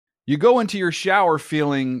You go into your shower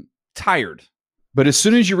feeling tired, but as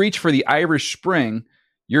soon as you reach for the Irish Spring,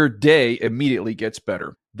 your day immediately gets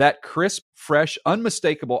better. That crisp, fresh,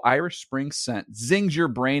 unmistakable Irish Spring scent zings your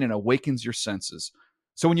brain and awakens your senses.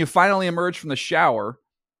 So when you finally emerge from the shower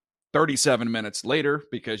 37 minutes later,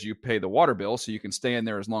 because you pay the water bill so you can stay in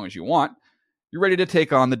there as long as you want, you're ready to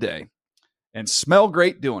take on the day and smell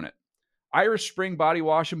great doing it. Irish Spring Body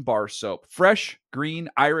Wash and Bar Soap. Fresh, green,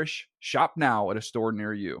 Irish. Shop now at a store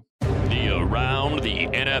near you. The Around the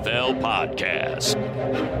NFL podcast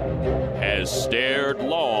has stared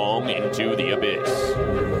long into the abyss.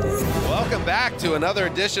 Welcome back to another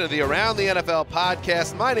edition of the Around the NFL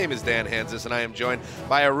podcast. My name is Dan Hansis, and I am joined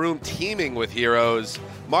by a room teeming with heroes.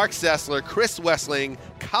 Mark Sessler, Chris Wesseling,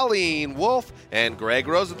 Colleen Wolfe, and Greg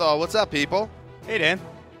Rosenthal. What's up, people? Hey, Dan.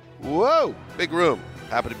 Whoa, big room.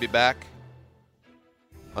 Happy to be back.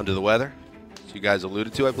 Under the weather, as you guys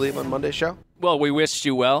alluded to, I believe, on Monday's show. Well, we wished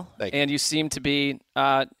you well, Thank you. and you seem to be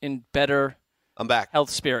in better I'm back.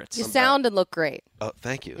 health spirits. You sound and look great. Oh,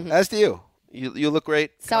 thank you. As do you. You look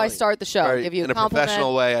great. That's how I start the show. Very- Give you a in compliment.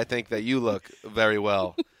 professional way, I think that you look very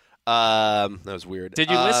well. That was weird.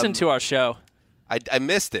 Did you listen to our show? I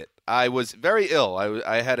missed it. I was very ill.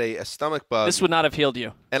 I had a stomach bug. This would not have healed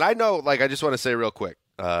you. And I know, I just want to say real quick,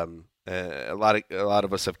 a lot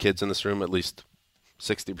of us have kids in this room, at least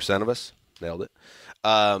 60% of us. Nailed it.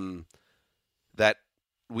 That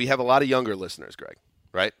we have a lot of younger listeners, Greg,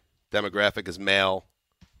 right? Demographic is male,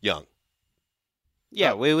 young.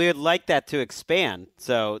 Yeah, we would like that to expand.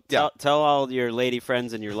 So tell all your lady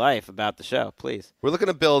friends in your life about the show, please. We're looking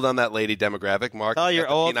to build on that lady demographic, Mark. Tell your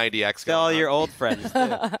old P90X. Tell all your old friends,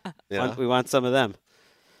 too. Yeah. We want some of them.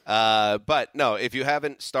 But no, if you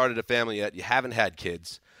haven't started a family yet, you haven't had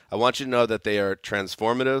kids, I want you to know that they are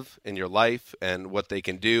transformative in your life and what they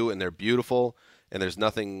can do, and they're beautiful, and there's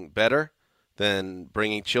nothing better than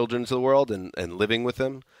bringing children to the world and living with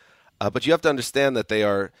them. But you have to understand that they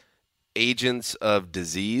are agents of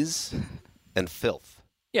disease and filth.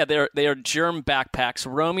 Yeah, they are germ backpacks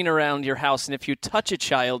roaming around your house, and if you touch a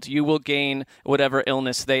child, you will gain whatever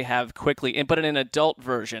illness they have quickly, but in an adult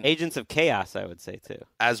version. Agents of chaos, I would say, too.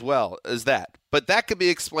 As well as that. But that could be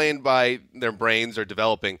explained by their brains are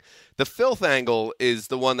developing. The filth angle is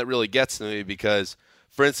the one that really gets to me because,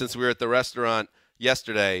 for instance, we were at the restaurant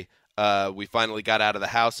yesterday. We finally got out of the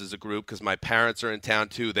house as a group because my parents are in town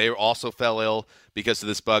too. They also fell ill because of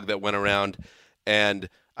this bug that went around. And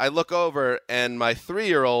I look over and my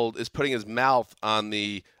 3-year-old is putting his mouth on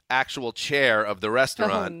the actual chair of the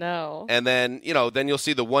restaurant. Oh, no. And then, then you'll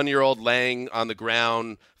see the 1-year-old laying on the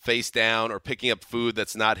ground face down or picking up food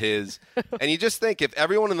that's not his. And you just think if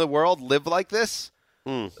everyone in the world lived like this,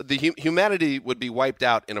 the humanity would be wiped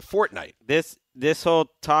out in a fortnight. This whole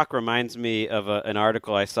talk reminds me of an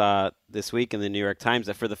article I saw this week in the New York Times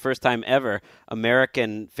that for the first time ever,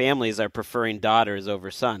 American families are preferring daughters over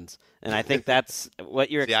sons. And I think that's what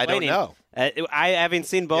you're explaining. I don't know. I having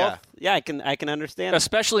seen both. Yeah, I can understand.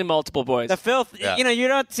 Especially multiple boys. The filth. Yeah. You're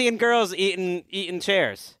not seeing girls eating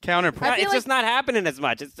chairs. Counterpoint. It's just not happening as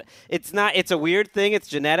much. It's not. It's a weird thing. It's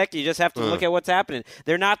genetic. You just have to look at what's happening.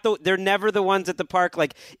 They're not. They're never the ones at the park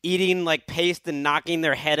eating paste and knocking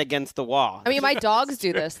their head against the wall. I mean, my dogs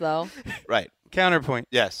do this, though. Right. Counterpoint.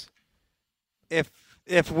 Yes.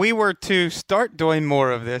 If we were to start doing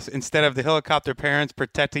more of this, instead of the helicopter parents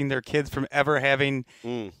protecting their kids from ever having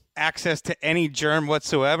access to any germ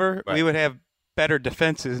whatsoever, we would have better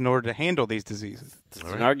defenses in order to handle these diseases.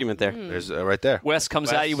 There's an argument there. There's right there. Wes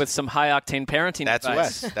comes at you with some high-octane parenting That's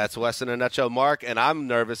advice. Wes. That's Wes in a nutshell. Mark, and I'm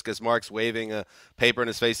nervous because Mark's waving a paper in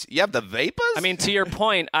his face. You have the vapors? I mean, to your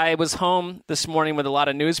point, I was home this morning with a lot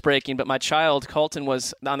of news breaking, but my child, Colton,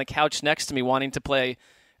 was on the couch next to me wanting to play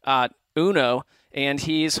Uno, and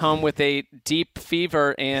he's home with a deep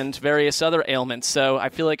fever and various other ailments. So I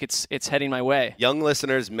feel like it's heading my way. Young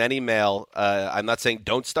listeners, many male, I'm not saying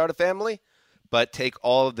don't start a family, but take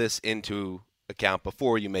all of this into account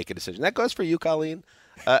before you make a decision. That goes for you, Colleen,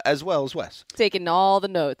 as well as Wes. Taking all the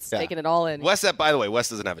notes, taking it all in. Wes, by the way, Wes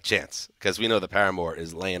doesn't have a chance because we know the Paramore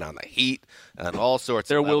is laying on the heat and all sorts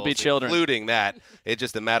There of will levels, be children. including that. It's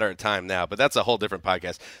just a matter of time now, but that's a whole different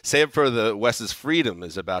podcast. Save for the Wes's Freedom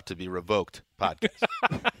is about to be revoked podcast.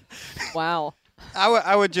 Wow.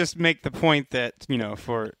 I would just make the point that,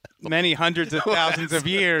 for many hundreds of thousands of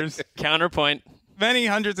years, Counterpoint.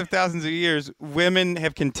 women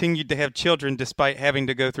have continued to have children despite having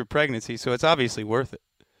to go through pregnancy, so it's obviously worth it.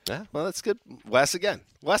 Yeah, well, that's good. Wes again.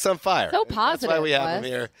 Wes on fire. So positive. That's why we have him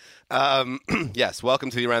here. Yes, welcome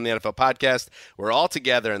to the Around the NFL podcast. We're all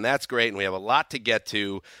together, and that's great, and we have a lot to get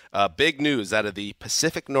to. Big news out of the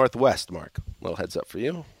Pacific Northwest, Mark. Little heads up for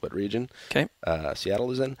you. What region? Okay. Seattle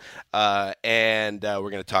is in. And we're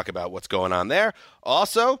going to talk about what's going on there.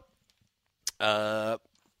 Also,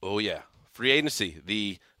 free agency,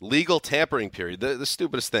 the legal tampering period, the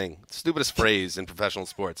stupidest phrase in professional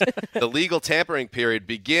sports. The legal tampering period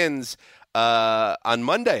begins on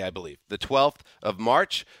Monday, I believe, the 12th of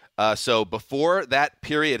March. So before that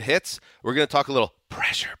period hits, we're going to talk a little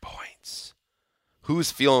pressure points. Who's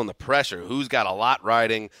feeling the pressure? Who's got a lot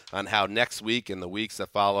riding on how next week and the weeks that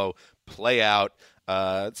follow play out?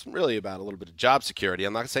 It's really about a little bit of job security.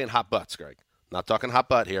 I'm not saying hot butts, Greg. I'm not talking hot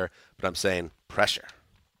butt here, but I'm saying pressure.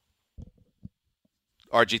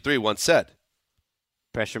 RG3 once said,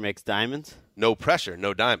 "Pressure makes diamonds." No pressure,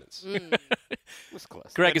 no diamonds. Was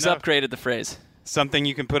close. Greg has upgraded the phrase. Something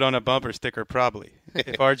you can put on a bumper sticker, probably,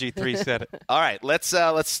 if RG3 said it. All right, let's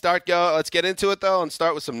get into it, though, and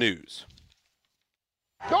start with some news.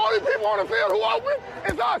 The only people on the field who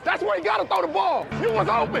open is us. That's where you got to throw the ball. You was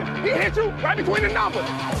open. He hit you right between the numbers.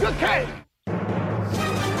 Good catch.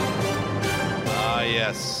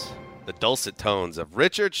 Yes, the dulcet tones of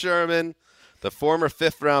Richard Sherman, the former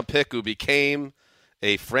fifth-round pick who became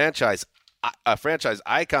a franchise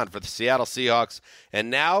icon for the Seattle Seahawks,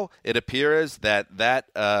 and now it appears that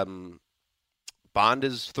bond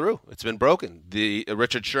is through. It's been broken. The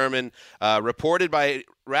Richard Sherman reported by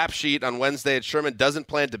Rap Sheet on Wednesday that Sherman doesn't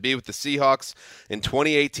plan to be with the Seahawks in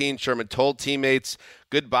 2018. Sherman told teammates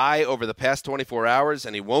goodbye over the past 24 hours,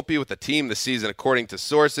 and he won't be with the team this season, according to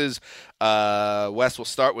sources. Wes, we'll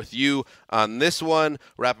start with you on this one.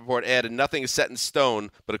 Rappaport added, nothing is set in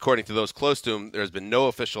stone, but according to those close to him, there's been no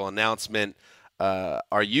official announcement.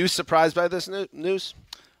 Are you surprised by this news?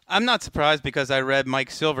 I'm not surprised because I read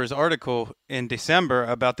Mike Silver's article in December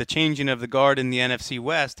about the changing of the guard in the NFC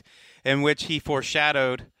West, in which he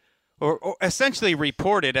foreshadowed or essentially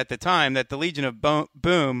reported at the time that the Legion of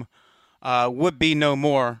Boom would be no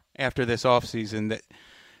more after this offseason. That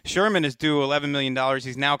Sherman is due $11 million.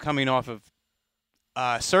 He's now coming off of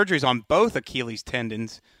surgeries on both Achilles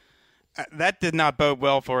tendons. That did not bode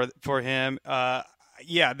well for him. The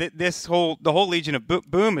whole Legion of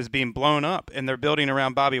Boom is being blown up, and they're building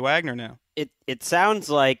around Bobby Wagner now. It sounds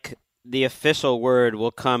like the official word will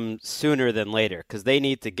come sooner than later because they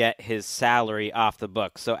need to get his salary off the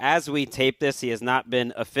books. So as we tape this, he has not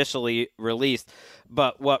been officially released.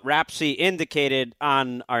 But what Rap Sheet indicated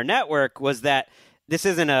on our network was that this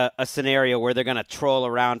isn't a scenario where they're going to troll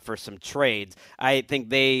around for some trades. I think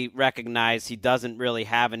they recognize he doesn't really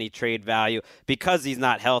have any trade value because he's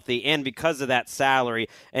not healthy and because of that salary,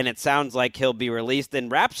 and it sounds like he'll be released. And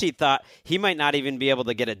Rap Sheet thought he might not even be able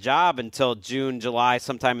to get a job until June, July,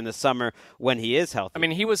 sometime in the summer when he is healthy. I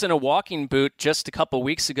mean, he was in a walking boot just a couple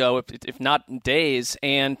weeks ago, if not days.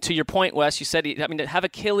 And to your point, Wes, you said, to have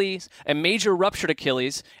Achilles, a major ruptured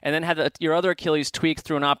Achilles, and then have your other Achilles tweaked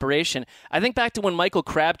through an operation. I think back to when Michael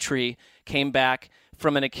Crabtree came back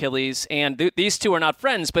from an Achilles, and these two are not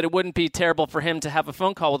friends, but it wouldn't be terrible for him to have a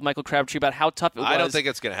phone call with Michael Crabtree about how tough it was. I don't think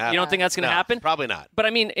it's going to happen. You don't think that's going to happen? Probably not. But,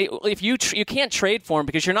 I mean, if you can't trade for him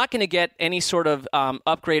because you're not going to get any sort of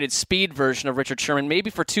upgraded speed version of Richard Sherman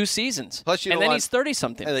maybe for 2 seasons. Plus, and then he's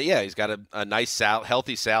 30-something. Yeah, he's got a nice,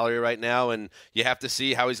 healthy salary right now, and you have to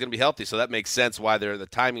see how he's going to be healthy. So that makes sense why the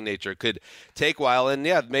timing nature could take a while. And,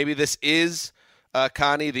 yeah, maybe this is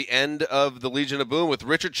Connie, the end of the Legion of Boom with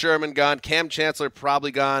Richard Sherman gone, Cam Chancellor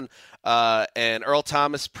probably gone, and Earl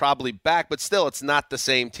Thomas probably back, but still it's not the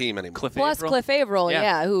same team anymore. Cliff Averill,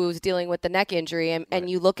 who's dealing with the neck injury, and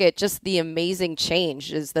you look at just the amazing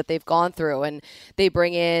changes that they've gone through, and they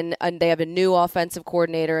bring in, and they have a new offensive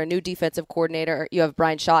coordinator, a new defensive coordinator. You have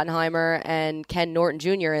Brian Schottenheimer and Ken Norton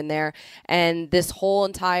Jr. in there, and this whole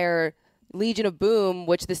entire Legion of Boom,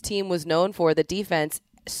 which this team was known for, the defense,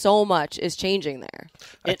 so much is changing there.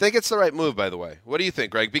 I think it's the right move, by the way. What do you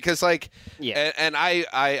think, Greg? Because, and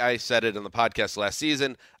I said it in the podcast last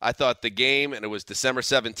season, I thought the game, and it was December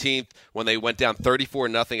 17th, when they went down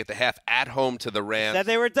 34-0 at the half at home to the Rams. That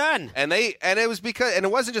they were done. And it was because, and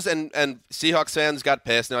it wasn't just, and Seahawks fans got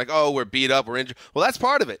pissed, and they're like, oh, we're beat up, we're injured. Well, that's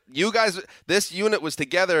part of it. You guys, this unit was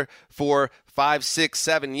together for 5, 6,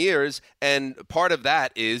 7 years. And part of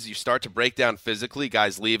that is you start to break down physically.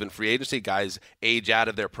 Guys leave in free agency. Guys age out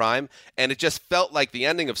of their prime. And it just felt like the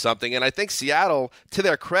ending of something. And I think Seattle, to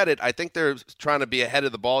their credit, I think they're trying to be ahead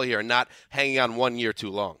of the ball here and not hanging on 1 year too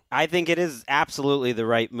long. I think it is absolutely the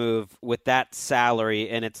right move with that salary,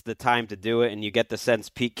 and it's the time to do it. And you get the sense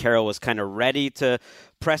Pete Carroll was kind of ready to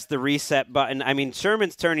press the reset button. I mean,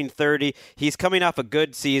 Sherman's turning 30. He's coming off a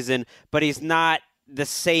good season, but he's not the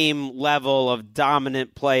same level of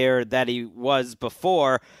dominant player that he was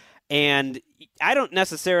before. And I don't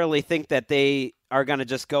necessarily think that they are going to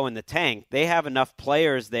just go in the tank. They have enough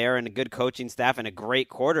players there and a good coaching staff and a great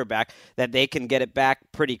quarterback that they can get it back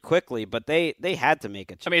pretty quickly, but they had to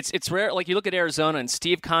make a change. I mean, it's rare. Like, you look at Arizona, and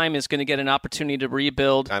Steve Keim is going to get an opportunity to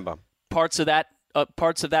rebuild parts of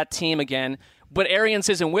that team again, but Arians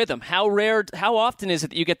isn't with them. How often is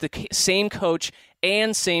it that you get the same coach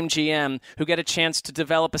and same GM who get a chance to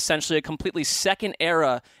develop essentially a completely second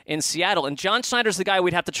era in Seattle? And John Schneider's the guy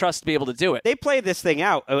we'd have to trust to be able to do it. They play this thing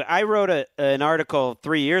out. I wrote an article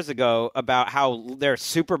 3 years ago about how their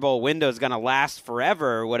Super Bowl window is going to last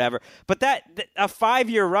forever or whatever. But a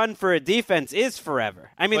 5-year run for a defense is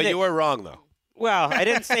forever. I mean, you were wrong, though. Well, I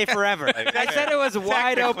didn't say forever. I said it was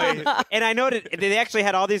wide open. And I know that they actually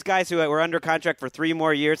had all these guys who were under contract for 3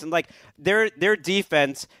 more years. And, like, their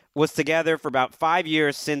defense was together for about 5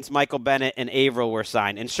 years since Michael Bennett and Averill were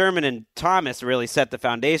signed. And Sherman and Thomas really set the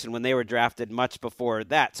foundation when they were drafted much before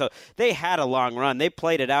that. So they had a long run. They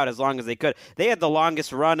played it out as long as they could. They had the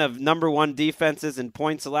longest run of number 1 defenses and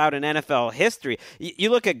points allowed in NFL history. You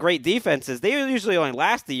look at great defenses, they usually only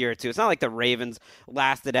last a year or two. It's not like the Ravens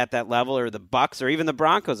lasted at that level, or the Bucs, or even the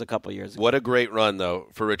Broncos a couple years ago. What a great run, though,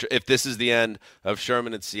 for Richard. If this is the end of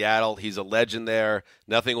Sherman in Seattle, he's a legend there.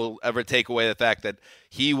 Nothing will ever take away the fact that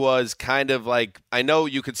he was kind of like, I know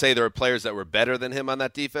you could say there were players that were better than him on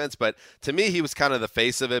that defense, but to me, he was kind of the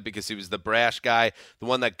face of it because he was the brash guy, the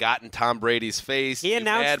one that got in Tom Brady's face. He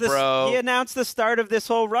announced the start of this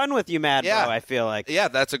whole run with you, Mad Bro, I feel like. Yeah,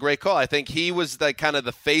 that's a great call. I think he was kind of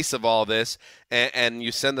the face of all this, and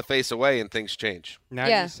you send the face away and things change. Now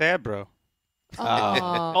you're sad, bro.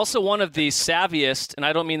 Also, one of the savviest, and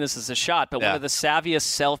I don't mean this as a shot, but one of the savviest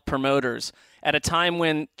self-promoters at a time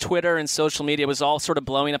when Twitter and social media was all sort of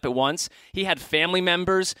blowing up at once. He had family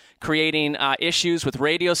members creating issues with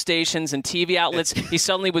radio stations and TV outlets. He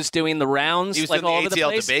suddenly was doing the rounds, he was like doing all the over the ATL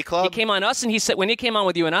place. Debate Club. He came on us, and he said when he came on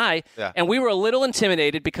with you and I, and we were a little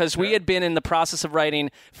intimidated because we had been in the process of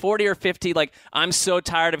writing 40 or 50. Like, I'm so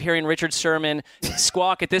tired of hearing Richard Sherman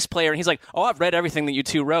squawk at this player, and he's like, "Oh, I've read everything that you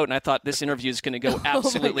two wrote," and I thought this interview is going to go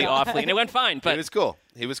absolutely awfully, and it went fine. But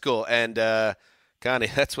He was cool, and.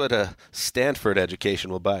 Connie, that's what a Stanford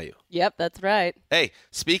education will buy you. Yep, that's right. Hey,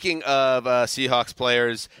 speaking of Seahawks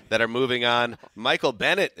players that are moving on, Michael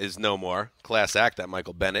Bennett is no more. Class act, that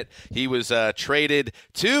Michael Bennett. He was traded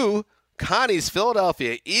to Connie's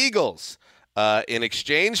Philadelphia Eagles in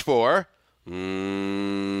exchange for a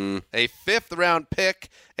 5th-round pick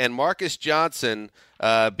and Marcus Johnson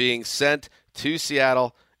being sent to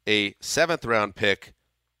Seattle, a 7th-round pick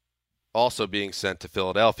also being sent to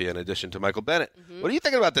Philadelphia in addition to Michael Bennett. What are you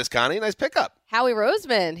thinking about this, Connie? Nice pickup. Howie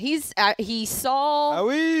Roseman. He saw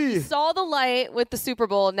the light with the Super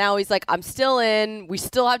Bowl. Now he's like, I'm still in. We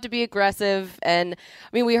still have to be aggressive. And I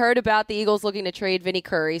mean, we heard about the Eagles looking to trade Vinny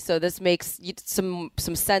Curry, so this makes some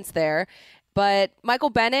sense there. But Michael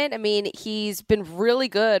Bennett, I mean, he's been really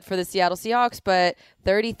good for the Seattle Seahawks, but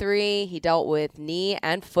 33, he dealt with knee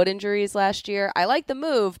and foot injuries last year. I like the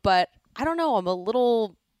move, but I don't know.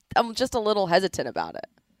 I'm just a little hesitant about it.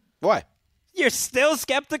 Why? You're still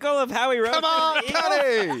skeptical of Howie Roseman? Come on,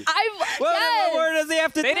 Connie! What more does he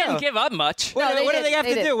have to do? They didn't give up much. What do they have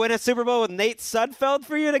to do? Win a Super Bowl with Nate Sudfeld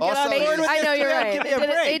for you to get on board with I know, you're right.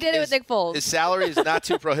 They did it with Nick Foles. His salary is not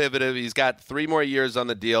too prohibitive. He's got 3 more years on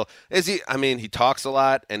the deal. He talks a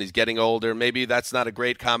lot, and he's getting older. Maybe that's not a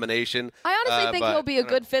great combination. I honestly think he'll be a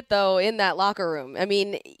good fit, though, in that locker room. I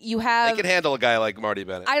mean, they can handle a guy like Marty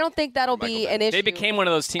Bennett. I don't think that'll be an issue. They became one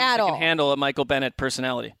of those teams that can handle a Michael Bennett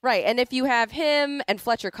personality. Right, and if you have him and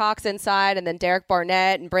Fletcher Cox inside, and then Derek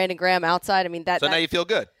Barnett and Brandon Graham outside, I mean that. So now you feel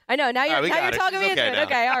good. I know. Now you're talking me into it.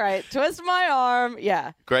 Okay, all right. Twist my arm.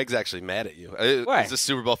 Yeah. Greg's actually mad at you. What? Is this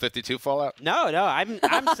Super Bowl 52 fallout? No. I'm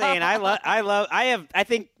saying I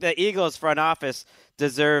think the Eagles front office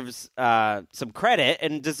deserves some credit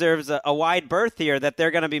and deserves a wide berth here, that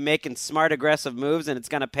they're going to be making smart, aggressive moves, and it's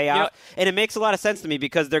going to pay out. And it makes a lot of sense to me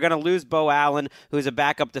because they're going to lose Bo Allen, who's a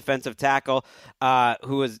backup defensive tackle,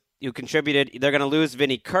 who contributed. They're going to lose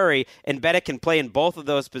Vinny Curry, and Bennett can play in both of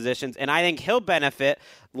those positions, and I think he'll benefit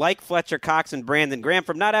like Fletcher Cox and Brandon Graham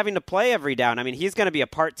from not having to play every down. I mean, he's going to be a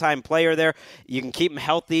part-time player there. You can keep him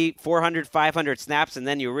healthy, 400, 500 snaps, and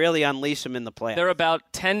then you really unleash him in the playoffs. They're about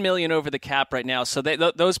 $10 million over the cap right now. So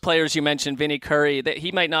those players you mentioned, Vinny Curry,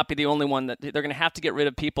 he might not be the only one that they're going to have to get rid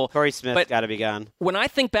of people. Torrey Smith's got to be gone. When I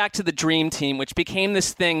think back to the Dream Team, which became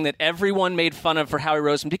this thing that everyone made fun of for Howie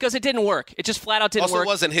Roseman because it didn't work. It just flat out didn't work. Also, it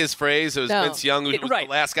wasn't his phrase. It was Vince Young, who was the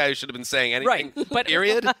last guy who should have been saying anything, but,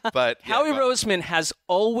 period. But Howie Roseman has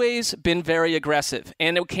always been very aggressive.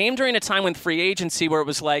 And it came during a time when free agency where it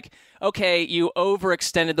was like, okay, you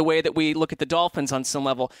overextended the way that we look at the Dolphins on some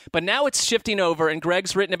level. But now it's shifting over, and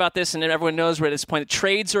Greg's written about this, and everyone knows we're at this point. The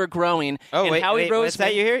trades are growing. Oh, and wait, Howie Roseman, what's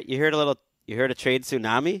that you hear? You heard a trade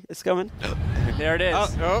tsunami is coming? There it is.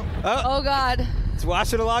 Oh, God. It's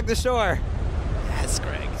washing along the shore. Yes,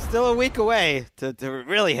 Greg. Still a week away to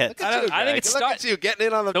really hit. I think it's Look at you getting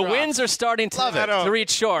in on the The drop. winds are starting to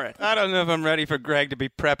reach shore. I don't know if I'm ready for Greg to be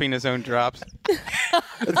prepping his own drops.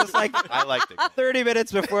 It's just like I liked it. 30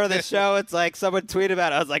 minutes before the show, it's like someone tweeted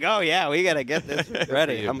about it. I was like, oh, yeah, we got to get this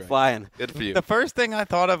ready. you, I'm Greg. flying. Good for you. The first thing I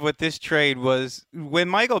thought of with this trade was when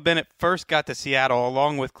Michael Bennett first got to Seattle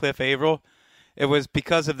along with Cliff Averill, it was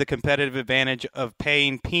because of the competitive advantage of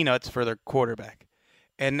paying peanuts for their quarterback.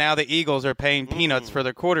 And now the Eagles are paying peanuts for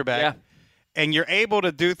their quarterback. Yeah. And you're able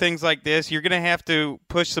to do things like this. You're going to have to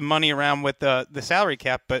push some money around with the salary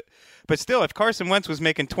cap. But still, if Carson Wentz was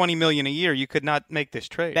making $20 million a year, you could not make this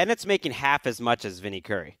trade. Bennett's making half as much as Vinny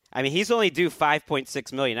Curry. I mean, he's only due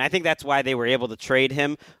 $5.6 million. I think that's why they were able to trade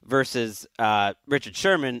him versus Richard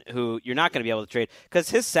Sherman, who you're not going to be able to trade,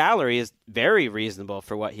 because his salary is very reasonable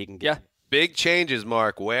for what he can get. Yeah. Big changes,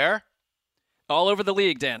 Mark. Where? All over the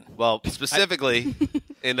league, Dan. Well, specifically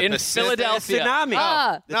in the In Pacific. Philadelphia.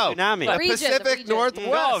 Tsunami. No, Tsunami. the region, Pacific the region. Northwest.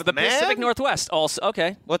 Oh, the man. Pacific Northwest also.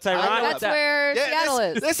 Okay. What's ironic? That's where Seattle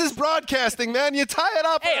is. This is broadcasting, man. You tie it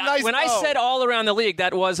up Hey, with a nice when I bow. said all around the league,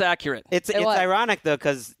 that was accurate. It's was. ironic, though,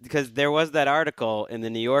 because there was that article in the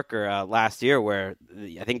New Yorker last year where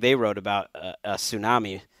I think they wrote about a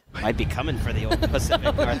tsunami might be coming for the old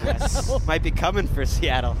Pacific Northwest. Might be coming for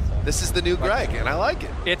Seattle. This is the new Greg, and I like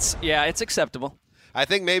it. It's acceptable. I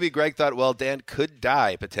think maybe Greg thought, well, Dan could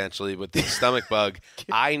die potentially with the stomach bug.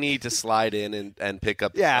 I need to slide in and pick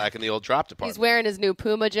up the slack in the old drop department. He's wearing his new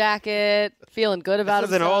Puma jacket, feeling good about This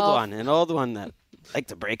is himself. an old one that like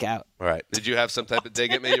to break out. All right. Did you have some type of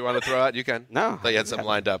dig at me you want to throw out? You can. No. I thought you had something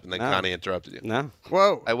lined up, and then No. Connie interrupted you. No.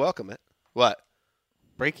 Whoa. I welcome it. What?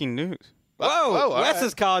 Breaking news. Whoa! all Wes right.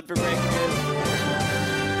 is calling for breaking news.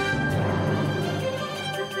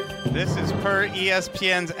 This is per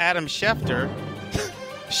ESPN's Adam Schefter.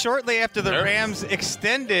 Shortly after the Rams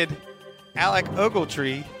extended Alec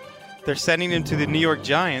Ogletree, they're sending him to the New York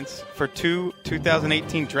Giants for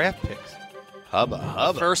 2018 draft picks.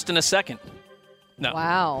 Hubba. First and a second. No.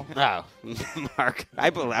 Wow. Oh, Mark. I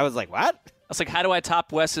was like, what? I was like, how do I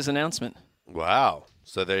top Wes's announcement? Wow.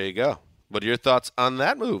 So there you go. What are your thoughts on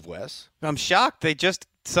that move, Wes? I'm shocked. They just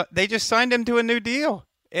signed him to a new deal.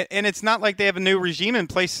 And it's not like they have a new regime in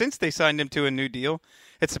place since they signed him to a new deal.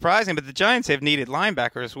 It's surprising, but the Giants have needed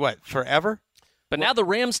linebackers, forever? But now the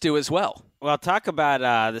Rams do as well. Well, talk about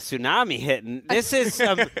the tsunami hitting. This is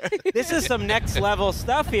some next level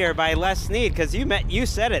stuff here by Les Snead, because you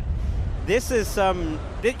said it. This is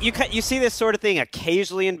you see this sort of thing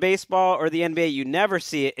occasionally in baseball or the NBA. You never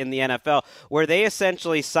see it in the NFL, where they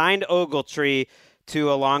essentially signed Ogletree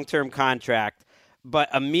to a long-term contract, but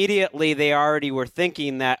immediately they already were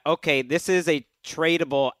thinking that, okay, this is a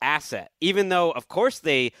tradable asset, even though, of course,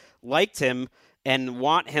 they liked him and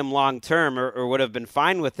want him long-term or would have been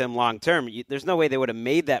fine with him long-term. There's no way they would have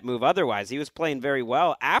made that move otherwise. He was playing very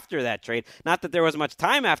well after that trade. Not that there was much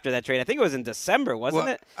time after that trade. I think it was in December, wasn't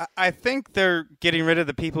it? I think they're getting rid of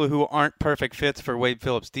the people who aren't perfect fits for Wade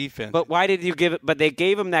Phillips' defense. But why did you give it? But they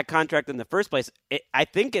gave him that contract in the first place. I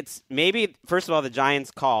think it's maybe, first of all, the Giants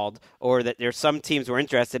called, or that there's some teams who were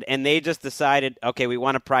interested, and they just decided, okay, we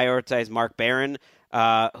want to prioritize Mark Barron,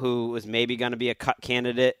 who was maybe going to be a cut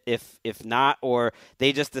candidate if not, or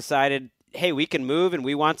they just decided, hey, we can move and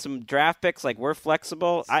we want some draft picks, like we're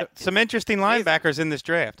flexible. Some interesting linebackers in this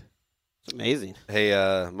draft. It's amazing. Hey,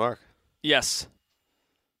 Mark. Yes.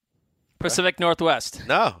 Pacific Northwest.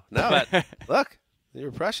 No. Look, you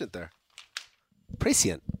were prescient there.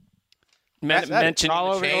 Prescient. Mentioned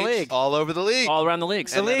all over the league. All over the league. All around the league.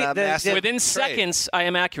 And then a massive Within trade. seconds, I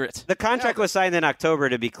am accurate. The contract was signed in October,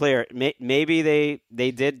 to be clear. Maybe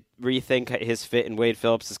they did rethink his fit in Wade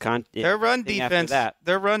Phillips' contract. Their run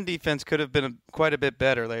defense could have been quite a bit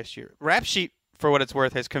better last year. Rap Sheet, for what it's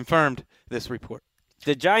worth, has confirmed this report.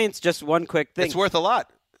 The Giants, just one quick thing. It's worth a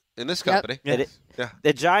lot in this company. Yes. Yeah.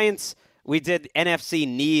 The Giants We did NFC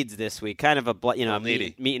needs this week, kind of a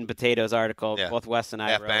meat and potatoes article. Yeah. Both Wes and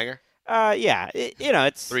I Half wrote. banger?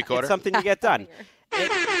 It's Three-quarter? It's something you get done.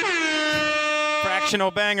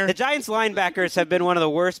 Fractional banger. The Giants linebackers have been one of the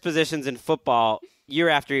worst positions in football year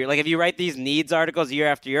after year. Like, if you write these needs articles year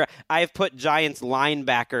after year, I've put Giants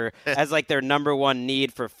linebacker as like their number one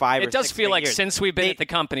need for 5 or 6 It does feel like years. since we've been at the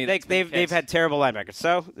company, they've had terrible linebackers.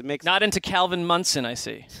 So it makes not into Calvin Munson. I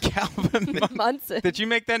see. Calvin Munson. Did you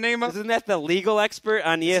make that name up? Isn't that the legal expert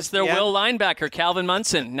on ESPN? It's their will linebacker, Calvin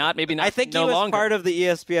Munson. Maybe not. I think no he was longer. part of the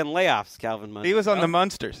ESPN layoffs. Calvin Munson. He was on the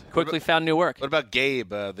Munsters. Quickly found new work. What about Gabe,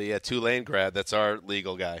 the Tulane grad? That's our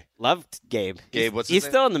legal guy. Loved Gabe. Gabe, what's his he's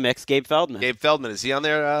name? still in the mix. Gabe Feldman. Gabe Feldman. Is he on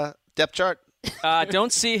their depth chart?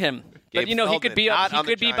 Don't see him. But Gabe he could Feldman, be not he on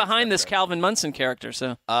the could be Giants behind this depth chart. Calvin Munson character.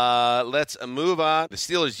 So Let's move on. The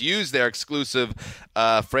Steelers used their exclusive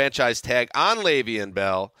franchise tag on Le'Veon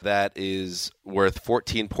Bell. That is worth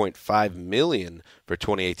 $14.5 million for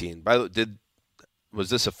 2018. By the way,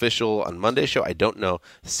 was this official on Monday's show? I don't know.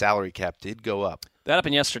 The salary cap did go up. that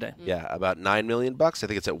happened yesterday. Yeah, about $9 million. I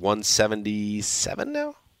think it's at 177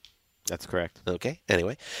 now. That's correct. Okay.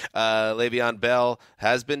 Anyway, Le'Veon Bell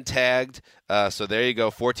has been tagged. So there you go.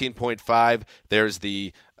 14.5. There's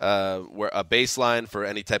the a baseline for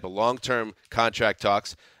any type of long-term contract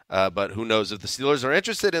talks. But who knows if the Steelers are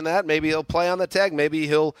interested in that? Maybe he'll play on the tag. Maybe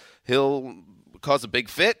he'll cause a big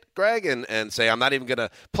fit, Greg, and say I'm not even going to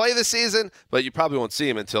play this season. But you probably won't see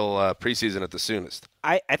him until preseason at the soonest.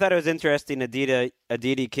 I thought it was interesting. Aditi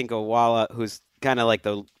Kinkawala, who's kind of like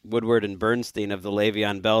the Woodward and Bernstein of the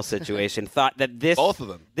Le'Veon Bell situation, thought that Both of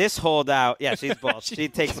them. this holdout, yeah, she's both. She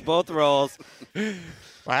takes both roles.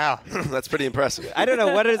 Wow. That's pretty impressive. I don't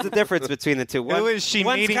know, what is the difference between the two. Who is she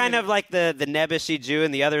One's meeting kind in- of like the nebbishy Jew,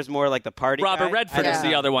 and the other's more like the party Robert guy. Redford I is don't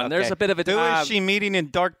the know. other one. There's Okay. a bit of a. Who is she meeting in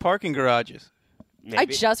dark parking garages? Maybe. I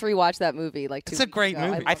just rewatched that movie like 2 It's a weeks great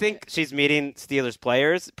ago. movie. I think she's meeting Steelers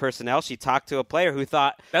players, personnel. She talked to a player who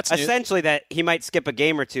thought That's new. essentially that he might skip a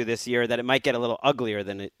game or two this year, that it might get a little uglier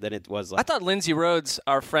than it was I last. thought Lindsey Rhodes,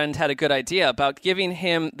 our friend, had a good idea about giving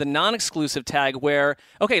him the non-exclusive tag where,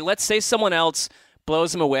 okay, let's say someone else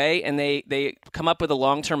blows him away and they come up with a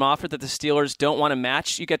long-term offer that the Steelers don't want to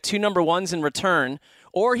match. You get 2 number ones in return,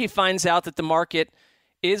 or he finds out that the market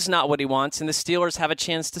is not what he wants and the Steelers have a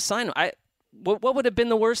chance to sign him. What would have been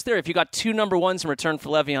the worst there if you got 2 number ones in return for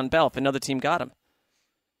Le'Veon Bell if another team got him?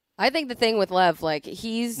 I think the thing with Lev, like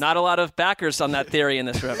he's Not a lot of backers on that theory in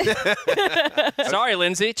this room. Sorry,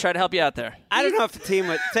 Lindsey. Try to help you out there. I don't know if a team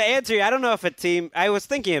would. To answer you, I don't know if a team. I was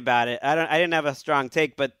thinking about it. I didn't have a strong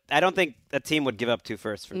take, but I don't think a team would give up 2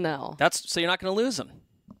 firsts for. no. So you're not going to lose him.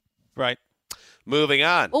 Right. Moving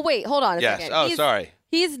on. Well, wait, hold on a Yes. second. Oh, sorry.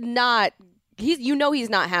 He's not. He's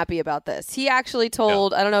not happy about this. He actually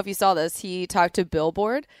told. I don't know if you saw this. He talked to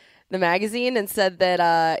Billboard, the magazine, and said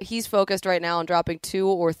that he's focused right now on dropping 2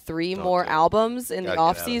 or 3 more albums in the Gotta get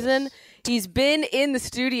off out of season. this. He's been in the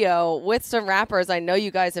studio with some rappers I know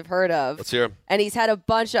you guys have heard of. Let's hear 'em. And he's had a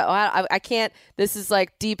bunch of. I can't. This is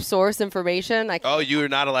like deep source information. Oh, you're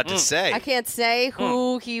not allowed to say. I can't say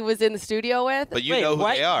who he was in the studio with. But you Wait, know who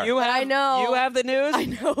what? they are. You have, I know. You have the news. I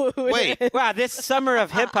know who it Wait. is. Wow, this summer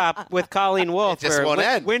of hip hop with Colleen Wolfe, It just or won't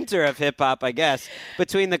end. winter of hip hop, I guess.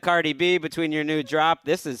 Between the Cardi B, between your new drop,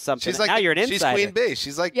 this is something. She's like now you're an she's insider. Queen Bee.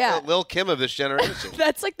 She's like Yeah. the Lil Kim of this generation.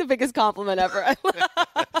 That's like the biggest compliment ever.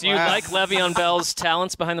 Do you like Le'Veon Bell's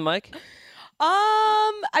talents behind the mic?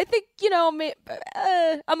 I think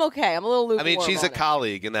I'm okay. I'm a little lukewarm. I mean, she's a on it.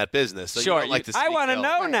 colleague in that business. So Sure, you don't like to I speak want to ill.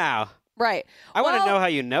 know now. right. I want to Well, know how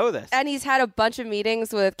you know this. And he's had a bunch of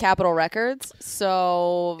meetings with Capitol Records,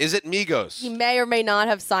 so Is it Migos? he may or may not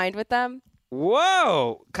have signed with them.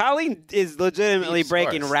 Whoa, Colleen is legitimately Deep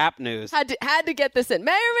breaking source. rap news. Had to get this in.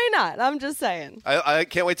 May or may not. I'm just saying. I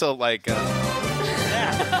can't wait till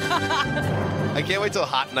I can't wait till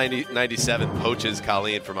Hot 97 poaches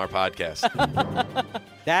Colleen from our podcast.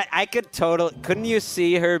 That I could totally. Couldn't you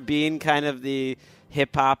see her being kind of the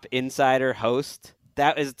hip hop insider host?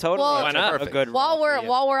 That is totally Well- Why not? a good. While role for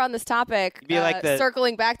you. we're on this topic, Be like the-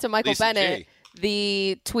 circling back to Michael Lisa Bennett, G.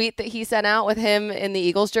 the tweet that he sent out with him in the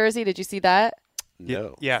Eagles jersey. Did you see that?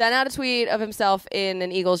 No. Yeah. Sent out a tweet of himself in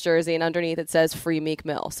an Eagles jersey, and underneath it says "Free Meek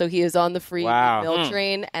Mill." So he is on the Free Wow. Meek Mill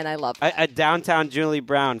train, and I love it. A downtown Julie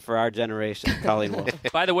Brown for our generation, Colleen Wolfe.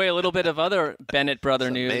 By the way, a little bit of other Bennett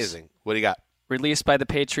brother news Amazing. What do you got? released by the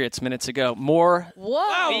Patriots minutes ago. More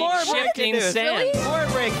Whoa! more shifting news. sand. More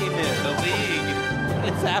breaking news. The league.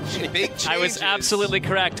 It's happening. Big changes. I was absolutely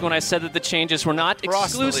correct when I said that the changes were not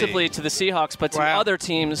Across the exclusively league. to the Seahawks, but to Wow. other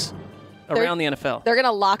teams around the NFL. They're gonna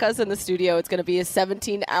lock us in the studio. It's gonna be a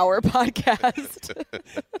 17-hour podcast.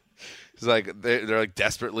 It's like they're like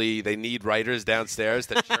desperately, they need writers downstairs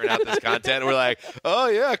to churn out this content. And we're like, oh,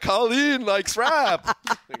 yeah, Colleen likes rap.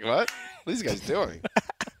 Like, what? What are these guys doing?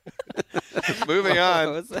 Moving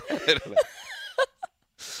on.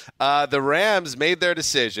 The Rams made their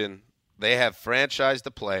decision. They have franchised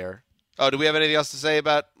the player. Oh, do we have anything else to say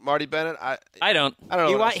about Marty Bennett? I don't. I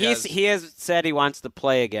don't know. He has said he wants to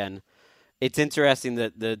play again. It's interesting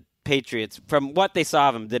that the Patriots, from what they saw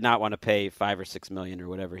of him, did not want to pay $5 or $6 million or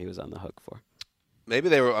whatever he was on the hook for. Maybe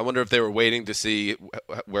they were. I wonder if they were waiting to see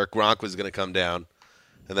where Gronk was going to come down,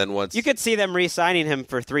 and then once you could see them re-signing him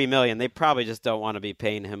for $3 million, they probably just don't want to be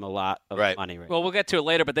paying him a lot of money. Right. Well, we'll get to it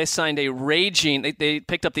later, but they signed a raging. They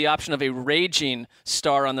picked up the option of a raging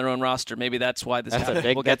star on their own roster. Maybe that's why this happened.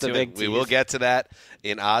 We'll get to it. We will get to that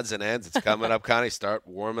in odds and ends. It's coming up, Connie. Start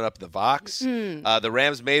warming up the Vox. The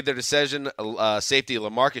Rams made their decision. Safety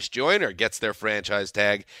LaMarcus Joyner gets their franchise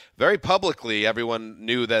tag. Very publicly, everyone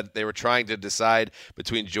knew that they were trying to decide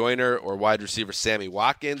between Joyner or wide receiver Sammy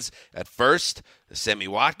Watkins. At first, Sammy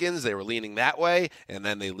Watkins, they were leaning that way, and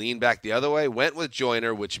then they leaned back the other way, went with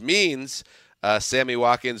Joyner, which means Sammy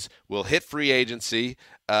Watkins will hit free agency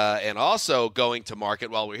and also going to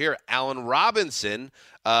market while we're here. Allen Robinson,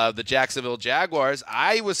 the Jacksonville Jaguars.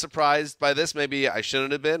 I was surprised by this. Maybe I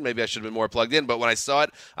shouldn't have been. Maybe I should have been more plugged in. But when I saw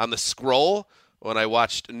it on the scroll, when I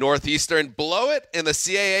watched Northeastern blow it in the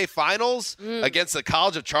CAA finals against the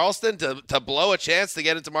College of Charleston to blow a chance to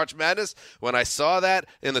get into March Madness, when I saw that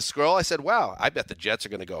in the scroll, I said, wow, I bet the Jets are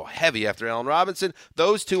going to go heavy after Allen Robinson.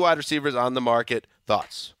 Those two wide receivers on the market.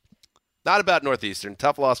 Thoughts? Not about Northeastern.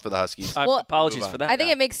 Tough loss for the Huskies. Apologies for that. I think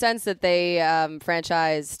it makes sense that they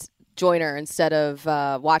franchised Joyner instead of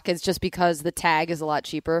Watkins just because the tag is a lot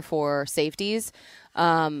cheaper for safeties.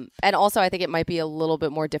 And also, I think it might be a little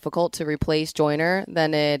bit more difficult to replace Joyner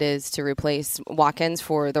than it is to replace Watkins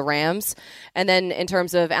for the Rams. And then in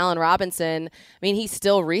terms of Allen Robinson, I mean, he's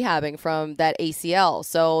still rehabbing from that ACL.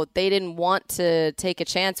 So they didn't want to take a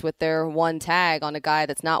chance with their one tag on a guy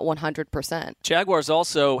that's not 100%. Jaguars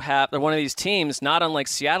also they're one of these teams, not unlike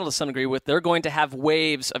Seattle to some degree, they're going to have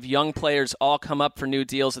waves of young players all come up for new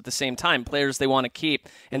deals at the same time, players they want to keep.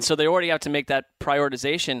 And so they already have to make that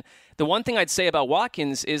prioritization. The one thing I'd say about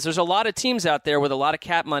Watkins is there's a lot of teams out there with a lot of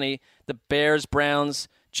cap money, the Bears, Browns,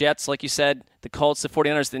 Jets, like you said, the Colts, the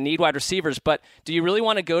 49ers, that need wide receivers. But do you really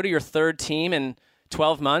want to go to your third team in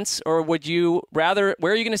 12 months? Or would you rather,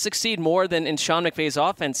 where are you going to succeed more than in Sean McVay's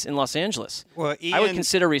offense in Los Angeles? Well, Ian, I would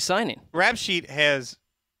consider re-signing. Rap Sheet has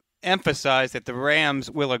emphasized that the Rams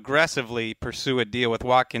will aggressively pursue a deal with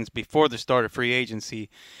Watkins before the start of free agency.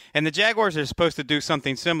 And the Jaguars are supposed to do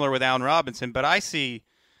something similar with Allen Robinson, but I see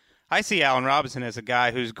Allen Robinson as a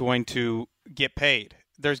guy who's going to get paid.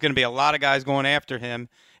 There's going to be a lot of guys going after him,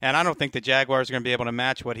 and I don't think the Jaguars are going to be able to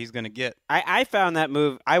match what he's going to get. I found that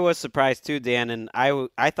move, I was surprised too, Dan, and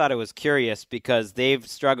I thought it was curious because they've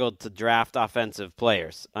struggled to draft offensive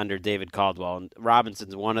players under David Caldwell, and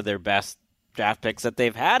Robinson's one of their best draft picks that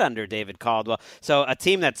they've had under David Caldwell. So a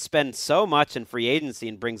team that spends so much in free agency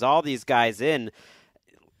and brings all these guys in,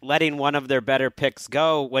 letting one of their better picks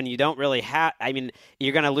go when you don't really have – I mean,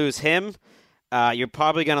 you're going to lose him. You're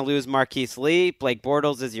probably going to lose Marquise Lee. Blake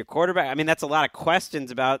Bortles is your quarterback. I mean, that's a lot of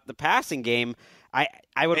questions about the passing game. I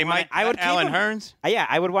would keep Allen Hurns? Yeah,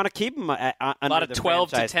 I would want to keep him under a lot of 12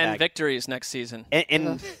 to 10 tag. Victories next season.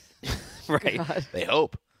 And right. God. They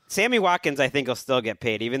hope. Sammy Watkins, I think, will still get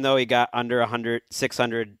paid, even though he got under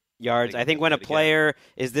 600 yards. I think when a player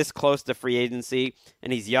is this close to free agency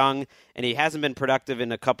and he's young and he hasn't been productive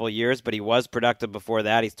in a couple of years, but he was productive before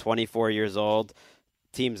that. He's 24 years old.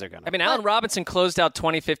 Teams are going to. I mean, Allen Robinson closed out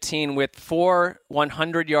 2015 with 4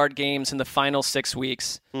 100-yard games in the final 6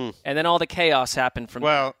 weeks. And then all the chaos happened from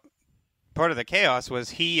Well, part of the chaos was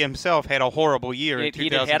he himself had a horrible year in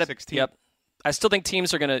 2016. Yep. I still think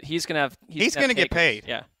teams are going to – he's going to get paid.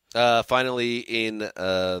 Yeah. Finally, in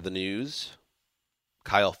the news,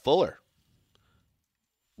 Kyle Fuller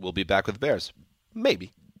will be back with the Bears.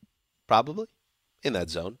 Maybe. Probably. In that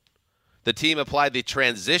zone. The team applied the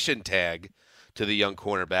transition tag to the young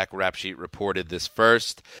cornerback. Rap Sheet reported this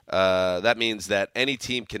first. That means that any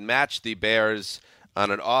team can match the Bears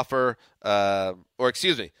on an offer. That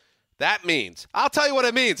means – I'll tell you what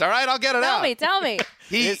it means, all right? I'll get it out. Tell me.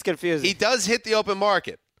 It's confusing. He does hit the open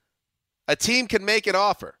market. A team can make an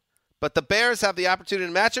offer. But the Bears have the opportunity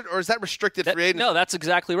to match it, or is that restricted free agency? No, that's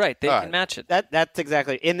exactly right. They can match it. That's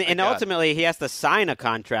exactly. And ultimately, he has to sign a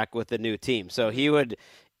contract with the new team. So he would,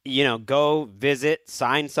 go visit,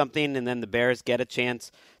 sign something, and then the Bears get a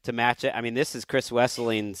chance to match it. I mean, this is Chris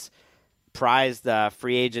Wesseling's prized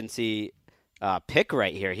free agency pick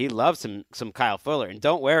right here. He loves some Kyle Fuller. And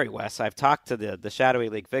don't worry, Wes, I've talked to the Shadowy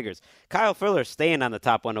League figures. Kyle Fuller's staying on the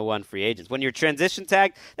top 101 free agents. When you're transition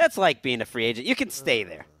tagged, that's like being a free agent. You can stay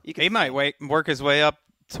there. He might work his way up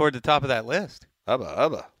toward the top of that list.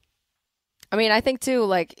 Hubba. I mean, I think, too,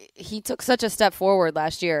 like, he took such a step forward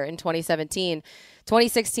last year in 2017.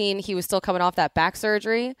 2016, he was still coming off that back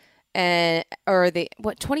surgery.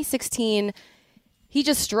 2016, he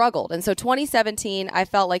just struggled. And so 2017, I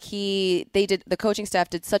felt like the coaching staff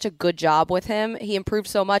did such a good job with him. He improved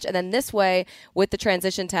so much. And then this way, with the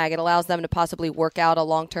transition tag, it allows them to possibly work out a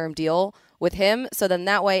long-term deal with him. So then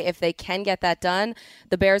that way, if they can get that done,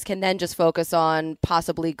 the Bears can then just focus on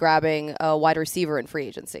possibly grabbing a wide receiver in free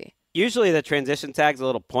agency. Usually the transition tag's a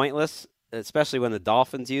little pointless, especially when the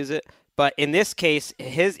Dolphins use it. But in this case,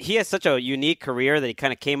 he has such a unique career that he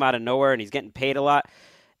kind of came out of nowhere and he's getting paid a lot.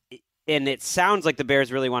 And it sounds like the Bears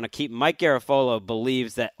really want to keep. Mike Garafolo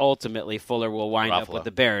believes that ultimately Fuller will wind up with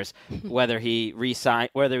the Bears, whether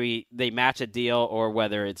they match a deal or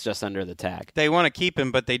whether it's just under the tag. They want to keep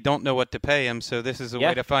him, but they don't know what to pay him, so this is a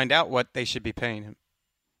way to find out what they should be paying him.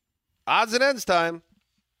 Odds and ends time.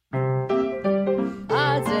 Odds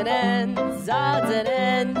and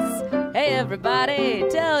ends. Hey, everybody,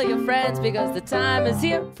 tell your friends because the time is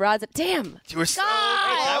here for odds and... Damn! You were so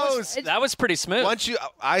close. That was pretty smooth. She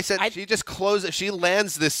just closed it. She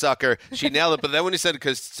lands this sucker. She nailed it. But then when you said,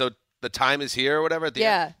 the time is here or whatever at the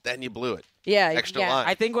end, then you blew it. Yeah. Extra line.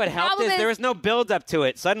 I think what helped is there was no build up to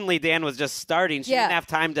it. Suddenly Dan was just starting. She didn't have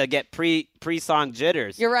time to get pre-song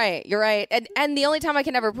jitters. You're right. And the only time I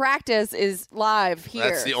can ever practice is live here.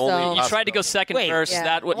 That's the only. You tried to go second first.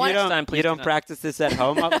 Yeah. That next time, please. You don't practice this at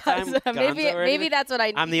home all the time? maybe that's what I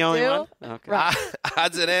need I'm the only one? Okay. Right.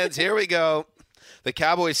 Odds and ends. Here we go. The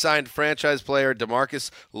Cowboys signed franchise player DeMarcus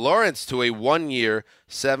Lawrence to a 1-year,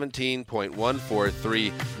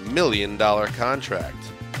 $17.143 million contract.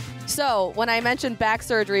 So, when I mentioned back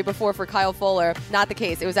surgery before for Kyle Fuller, not the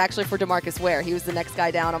case. It was actually for DeMarcus Ware. He was the next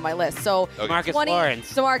guy down on my list. So,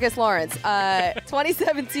 DeMarcus Lawrence.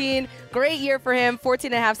 2017, great year for him.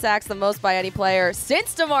 14.5 sacks, the most by any player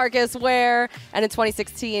since DeMarcus Ware. And in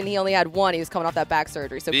 2016, he only had one. He was coming off that back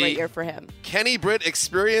surgery. So, great year for him. Kenny Britt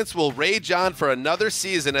experience will rage on for another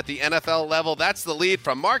season at the NFL level. That's the lead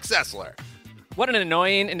from Mark Sessler. What an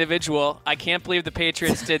annoying individual. I can't believe the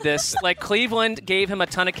Patriots did this. Like, Cleveland gave him a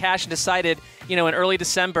ton of cash and decided, in early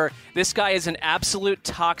December, this guy is an absolute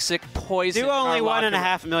toxic poison. Do only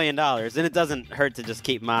 $1.5 million, and it doesn't hurt to just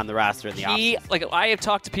keep him on the roster in the offseason. I have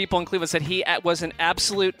talked to people in Cleveland said he was an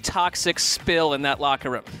absolute toxic spill in that locker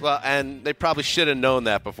room. Well, and they probably should have known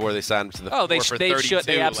that before they signed him to the floor for 32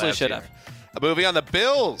 They absolutely should year. have. Moving on, the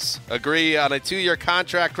Bills agree on a 2-year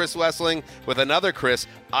contract, Chris Wesseling, with another Chris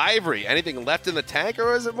Ivory. Anything left in the tank,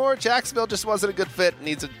 or is it more Jacksonville just wasn't a good fit,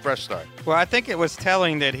 needs a fresh start? Well, I think it was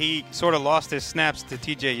telling that he sort of lost his snaps to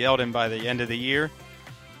T.J. Yeldon by the end of the year.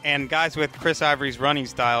 And guys with Chris Ivory's running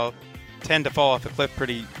style tend to fall off the cliff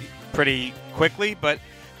pretty quickly. But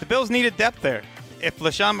the Bills needed depth there. If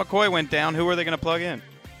LaShawn McCoy went down, who were they going to plug in?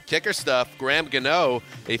 Kicker stuff, Graham Gano,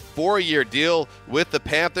 a 4-year deal with the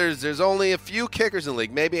Panthers. There's only a few kickers in the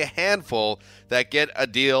league, maybe a handful, that get a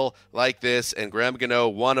deal like this, and Graham Gano,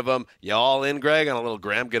 one of them. You all in, Greg, on a little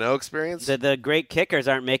Graham Gano experience? The great kickers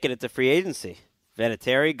aren't making it to free agency.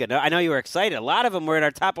 Vinatieri, Gano. I know you were excited. A lot of them were in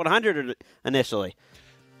our top 100 initially.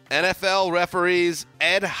 NFL referees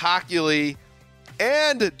Ed Hockley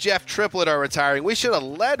and Jeff Triplett are retiring. We should have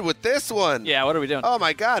led with this one. Yeah, what are we doing? Oh,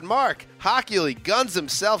 my God. Mark Hockley guns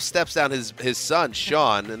himself, steps down his son,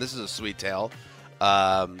 Sean, and this is a sweet tale,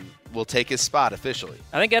 will take his spot officially.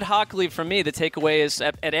 I think Ed Hockley, for me, the takeaway is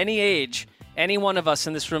at any age, any one of us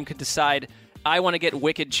in this room could decide, I want to get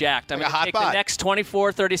wicked jacked. I'm going to take the next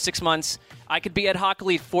 24, 36 months. I could be Ed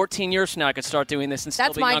Hockley 14 years from now. I could start doing this and still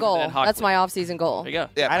That's be my younger goal. than Ed Hockley. That's my off-season goal. There you go.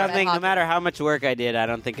 Yeah, I don't think, no matter how much work I did, I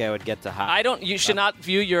don't think I would get to Hockley. You should not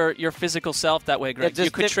view your physical self that way, Greg.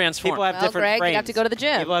 You could transform. People have different Greg, frames. you have to go to the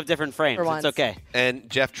gym. People have different frames. For once. It's okay. And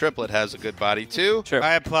Jeff Triplett has a good body, too. Sure.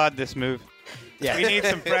 I applaud this move. Yeah.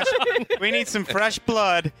 We need some fresh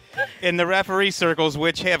blood in the referee circles,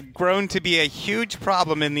 which have grown to be a huge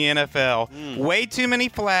problem in the NFL. Way too many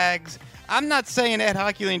flags. I'm not saying Ed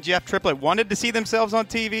Hockley and Jeff Triplett wanted to see themselves on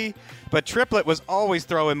TV, but Triplett was always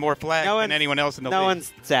throwing more flags than anyone else in the league. No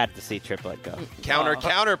one's sad to see Triplett go.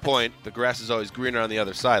 Counterpoint, the grass is always greener on the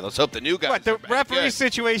other side. Let's hope the new guys But the referee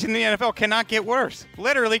situation in the NFL cannot get worse.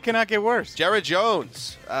 Literally cannot get worse. Jared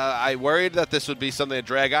Jones, I worried that this would be something to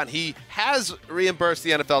drag on. He has reimbursed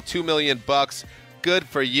the NFL $2 million. Good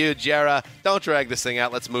for you, Jera. Don't drag this thing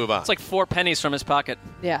out. Let's move on. It's like 4 pennies from his pocket.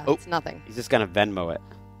 Yeah, it's nothing. He's just going to Venmo it.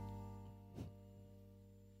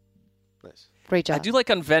 Nice. Great job. I do like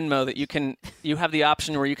on Venmo that you have the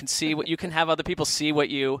option where you can have other people see what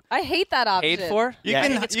you I hate that option. paid for. You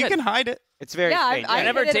can hide it. It's very strange.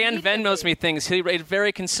 Whenever Dan Venmos me things, he raised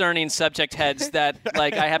very concerning subject heads that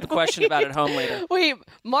like I have a question about at home later. Wait,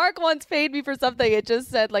 Mark once paid me for something. It just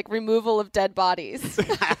said like removal of dead bodies. And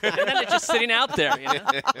then it's just sitting out there. You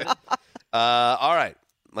know? All right,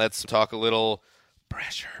 let's talk a little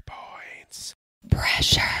pressure points.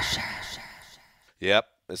 Pressure. Yep,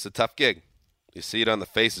 it's a tough gig. You see it on the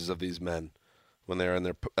faces of these men when they're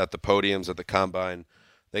at the podiums at the combine.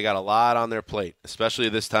 They got a lot on their plate, especially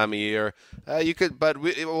this time of year.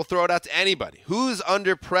 We'll throw it out to anybody. Who's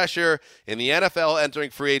under pressure in the NFL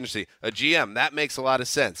entering free agency? A GM, that makes a lot of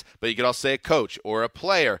sense. But you could also say a coach or a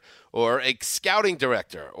player or a scouting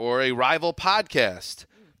director or a rival podcast.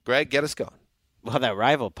 Greg, get us going. Well, that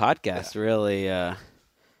rival podcast really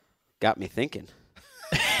got me thinking.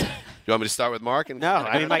 You want me to start with Mark? No,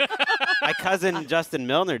 I mean, my cousin Justin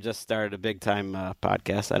Milner just started a big-time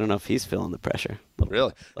podcast. I don't know if he's feeling the pressure.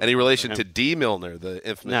 Really? Any relation to D. Milner, the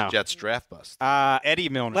infamous Jets draft bust? Eddie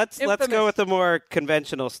Milner. Let's go with a more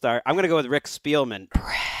conventional start. I'm going to go with Rick Spielman.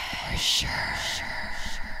 Pressure.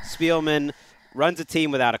 Spielman runs a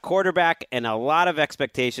team without a quarterback and a lot of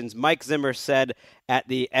expectations. Mike Zimmer said at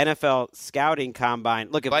the NFL scouting combine,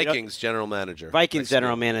 look, if Vikings general manager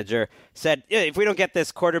said, if we don't get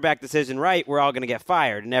this quarterback decision right, we're all going to get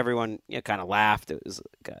fired. And everyone kind of laughed. It was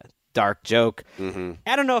like a dark joke. Mm-hmm.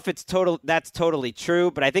 I don't know if that's totally true,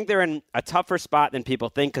 but I think they're in a tougher spot than people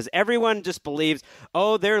think because everyone just believes,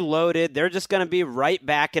 they're loaded. They're just going to be right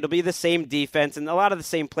back. It'll be the same defense, and a lot of the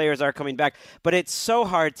same players are coming back. But it's so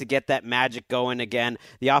hard to get that magic going again.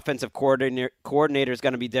 The offensive coordinator is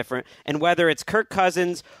going to be different. And whether it's Kirk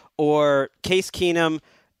Cousins or Case Keenum,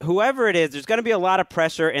 whoever it is, there's going to be a lot of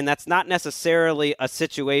pressure, and that's not necessarily a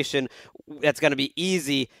situation that's going to be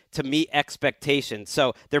easy to meet expectations.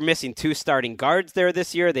 So they're missing 2 starting guards there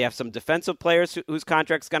this year. They have some defensive players whose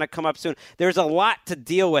contract's going to come up soon. There's a lot to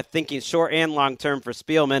deal with thinking short and long term for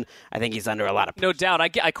Spielman. I think he's under a lot of pressure. No doubt.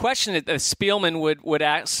 I question it if Spielman would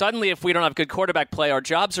act suddenly if we don't have good quarterback play, our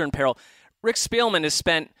jobs are in peril. Rick Spielman has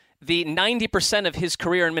spent the 90% of his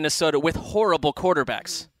career in Minnesota with horrible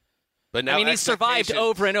quarterbacks. But now he's survived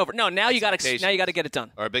over and over. No, now you got to get it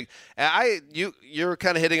done. Are big. You're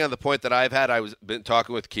kind of hitting on the point that I've had. Been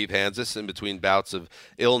talking with Keith Hansis in between bouts of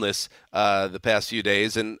illness the past few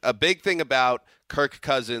days, and a big thing about Kirk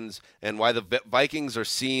Cousins and why the Vikings are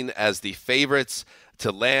seen as the favorites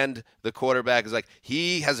to land the quarterback is like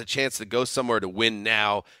he has a chance to go somewhere to win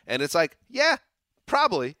now, and it's like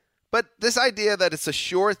probably. But this idea that it's a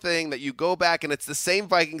sure thing that you go back and it's the same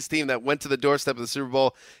Vikings team that went to the doorstep of the Super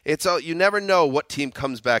Bowl, you never know what team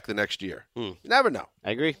comes back the next year. You never know.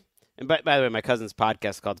 I agree. And by the way, my cousin's podcast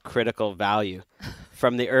is called Critical Value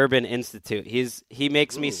from the Urban Institute. He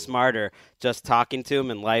makes me smarter just talking to him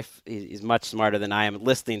in life. He's much smarter than I am.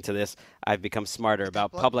 Listening to this, I've become smarter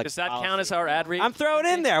about public Does that policy. count as our ad read? I'm throwing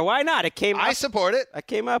in there. Why not? It came up. I support it. I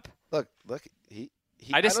came up. Look.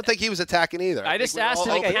 I don't think he was attacking either. I just asked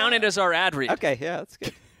if it counted as our ad read. Okay, yeah, that's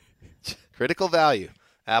good. Critical Value,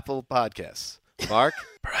 Apple Podcasts. Mark?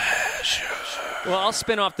 Well, I'll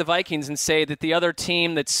spin off the Vikings and say that the other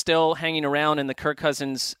team that's still hanging around in the Kirk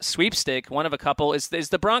Cousins sweepstake, one of a couple, is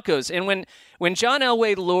the Broncos. And when John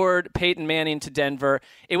Elway lured Peyton Manning to Denver,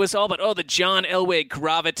 it was all about, the John Elway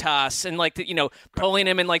gravitas and pulling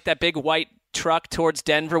him in like that big white truck towards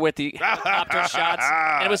Denver with the helicopter shots.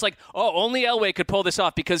 And it was like, only Elway could pull this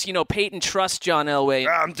off because, Peyton trusts John Elway.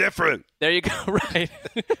 I'm different. There you go, right.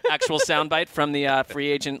 Actual soundbite from the free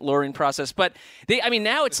agent luring process. But,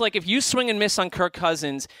 now it's like if you swing and miss on Kirk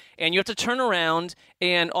Cousins and you have to turn around,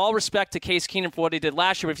 and all respect to Case Keenum for what he did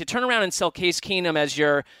last year, but if you turn around and sell Case Keenum as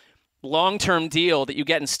your long-term deal that you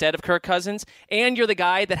get instead of Kirk Cousins, and you're the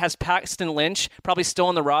guy that has Paxton Lynch probably still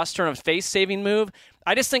on the roster on a face-saving move,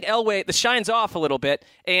 I just think Elway, the shine's off a little bit,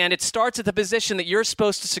 and it starts at the position that you're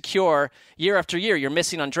supposed to secure year after year. You're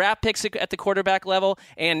missing on draft picks at the quarterback level,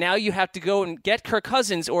 and now you have to go and get Kirk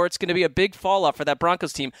Cousins, or it's going to be a big fall-off for that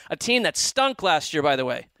Broncos team, a team that stunk last year, by the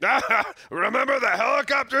way. Remember the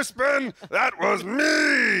helicopter spin? That was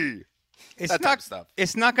me!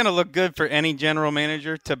 It's not going to look good for any general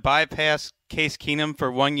manager to bypass Case Keenum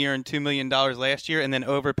for 1 year and $2 million last year and then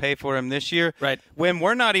overpay for him this year. Right. When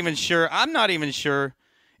I'm not even sure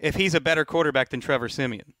if he's a better quarterback than Trevor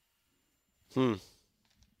Siemian.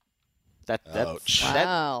 Ouch.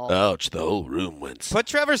 Wow. Ouch, the whole room went. Put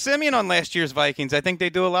Trevor Siemian on last year's Vikings. I think they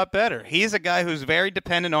do a lot better. He's a guy who's very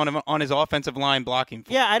dependent on his offensive line blocking.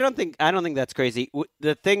 Yeah, I don't think that's crazy.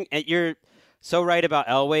 The thing so right about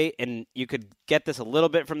Elway, and you could get this a little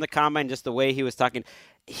bit from the combine, just the way he was talking.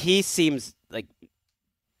 He seems like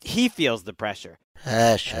he feels the pressure.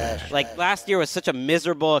 Like last year was such a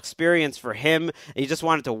miserable experience for him. He just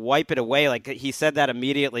wanted to wipe it away. Like he said that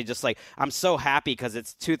immediately, just like, I'm so happy because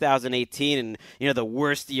it's 2018 and the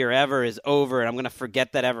worst year ever is over and I'm going to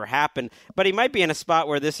forget that ever happened. But he might be in a spot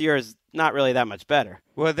where this year is not really that much better.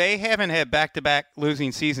 Well, they haven't had back-to-back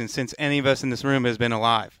losing seasons since any of us in this room has been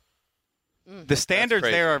alive. The standards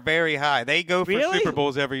there are very high. They go for Super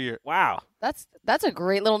Bowls every year. Wow. That's a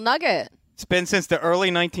great little nugget. It's been since the early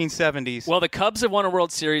 1970s. Well, the Cubs have won a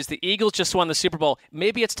World Series. The Eagles just won the Super Bowl.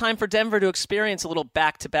 Maybe it's time for Denver to experience a little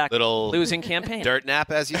back-to-back losing campaign. Dirt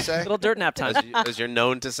nap, as you say? Little dirt nap time. As you're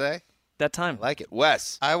known to say? That time. I like it.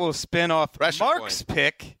 Wes. I will spin off Mark's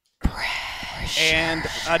pick. And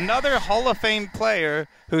another Hall of Fame player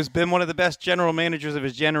who's been one of the best general managers of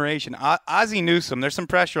his generation, Ozzie Newsome. There's some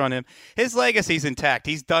pressure on him. His legacy's intact.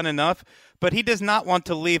 He's done enough, but he does not want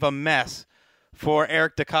to leave a mess for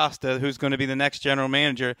Eric DaCosta, who's going to be the next general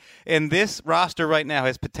manager. And this roster right now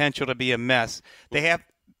has potential to be a mess. They have,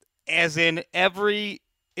 as in every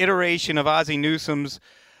iteration of Ozzie Newsome's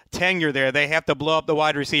tenure there, they have to blow up the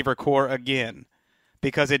wide receiver core again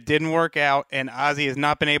because it didn't work out, and Ozzie has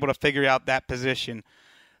not been able to figure out that position.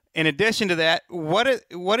 In addition to that,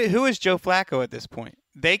 who is Joe Flacco at this point?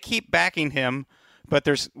 They keep backing him, but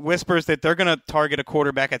there's whispers that they're going to target a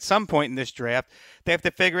quarterback at some point in this draft. They have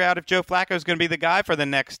to figure out if Joe Flacco is going to be the guy for the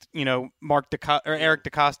next, Eric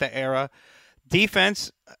DaCosta era.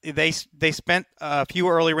 Defense, they spent a few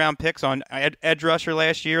early round picks on edge rusher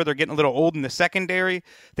last year. They're getting a little old in the secondary.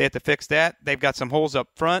 They have to fix that. They've got some holes up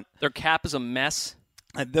front. Their cap is a mess.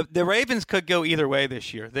 The Ravens could go either way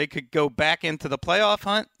this year. They could go back into the playoff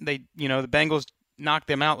hunt. The Bengals knocked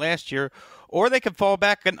them out last year. Or they could fall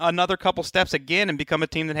back another couple steps again and become a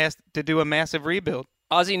team that has to do a massive rebuild.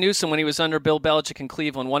 Ozzie Newsome, when he was under Bill Belichick in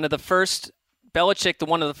Cleveland, one of the first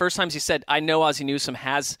times he said, I know Ozzie Newsome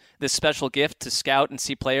has this special gift to scout and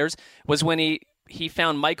see players, was when he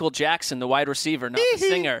found Michael Jackson, the wide receiver, not the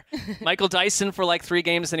singer. Michael Dyson for like 3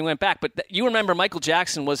 games, then he went back. But you remember Michael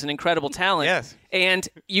Jackson was an incredible talent. Yes. And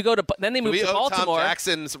then they moved to Baltimore. Tom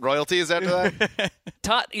Jackson's royalties after that?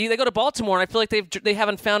 They go to Baltimore, and I feel like they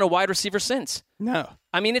haven't found a wide receiver since. No.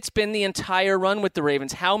 I mean, it's been the entire run with the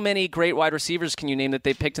Ravens. How many great wide receivers can you name that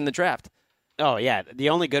they picked in the draft? Oh, yeah. The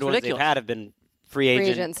only good ones they've had have been free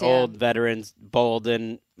agents, old veterans,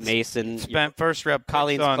 Bolden, Mason. Spent first rep.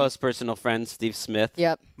 Colleen's close personal friend, Steve Smith.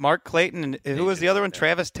 Yep. Mark Clayton. And who was the other one?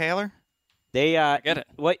 Travis Taylor? They get it.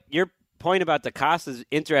 What your point about DaCosta is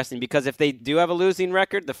interesting because if they do have a losing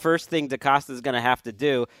record, the first thing DaCosta is going to have to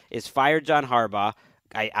do is fire John Harbaugh.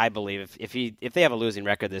 I believe if they have a losing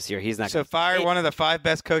record this year, he's not. So fire one of the 5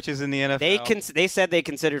 best coaches in the NFL. They said they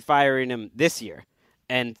considered firing him this year,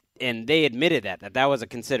 and they admitted that was a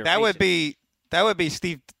consideration. That would be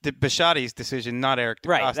Steve Bisciotti's decision, not Eric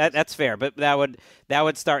DaCosta's. Right, that's fair, but that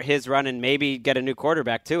would start his run and maybe get a new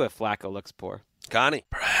quarterback too if Flacco looks poor. Connie.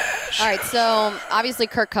 All right, so obviously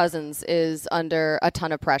Kirk Cousins is under a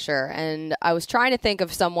ton of pressure, and I was trying to think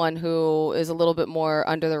of someone who is a little bit more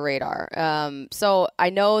under the radar. So I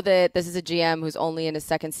know that this is a GM who's only in his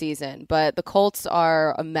second season, but the Colts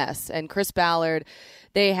are a mess, and Chris Ballard,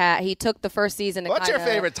 he took the first season to What's your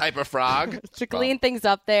favorite type of frog? to clean things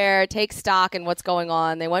up there, take stock in what's going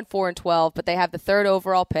on. They went 4-12, but they have the 3rd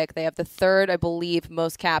overall pick. They have the 3rd, I believe,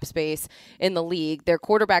 most cap space in the league. Their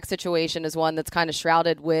quarterback situation is one that's kind of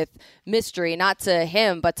shrouded with mystery, not to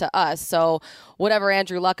him, but to us. So whatever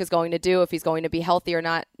Andrew Luck is going to do, if he's going to be healthy or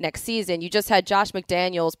not next season, you just had Josh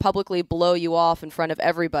McDaniels publicly blow you off in front of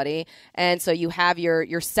everybody. And so you have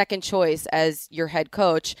your second choice as your head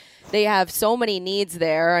coach. They have so many needs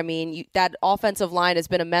there. I mean, that offensive line has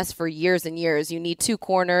been a mess for years and years. You need 2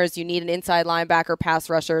 corners. You need an inside linebacker, pass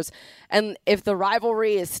rushers. And if the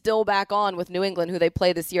rivalry is still back on with New England, who they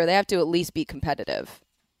play this year, they have to at least be competitive.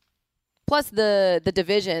 Plus, the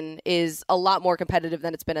division is a lot more competitive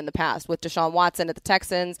than it's been in the past. With Deshaun Watson at the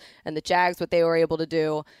Texans and the Jags, what they were able to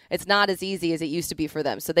do, it's not as easy as it used to be for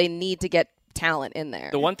them. So they need to get talent in there.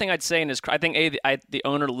 The one thing I'd say, I think the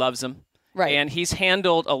owner loves him. Right. And he's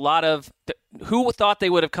handled a lot of who thought they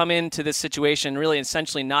would have come into this situation really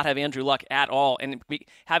essentially not have Andrew Luck at all and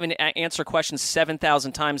having to answer questions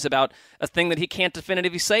 7,000 times about a thing that he can't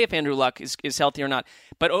definitively say if Andrew Luck is healthy or not.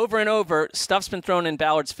 But over and over, stuff's been thrown in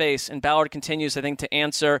Ballard's face, and Ballard continues, I think, to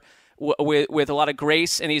answer with a lot of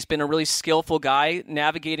grace, and he's been a really skillful guy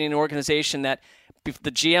navigating an organization that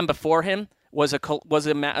the GM before him was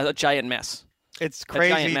a giant mess. It's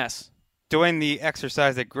crazy. A giant mess. doing the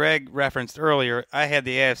exercise that Greg referenced earlier, I had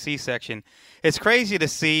the AFC section. It's crazy to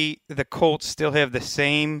see the Colts still have the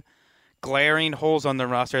same glaring holes on the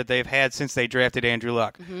roster that they've had since they drafted Andrew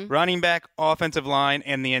Luck. Mm-hmm. Running back, offensive line,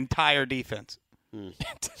 and the entire defense.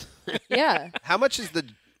 Yeah. How much is the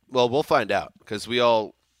 – well, we'll find out because we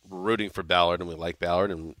all were rooting for Ballard, and we like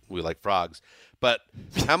Ballard, and we like frogs. But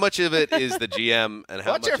how much of it is the GM and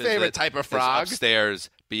how What's much your favorite is type of is frog? upstairs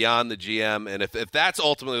beyond the GM? And if that's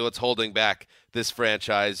ultimately what's holding back this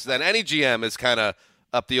franchise, then any GM is kind of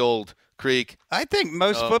up the old creek. I think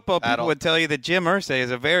most football people would tell you that Jim Irsay is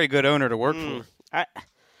a very good owner to work for.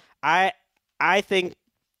 I think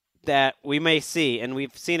that we may see, and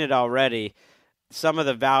we've seen it already, some of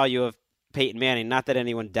the value of Peyton Manning, not that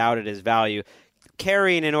anyone doubted his value,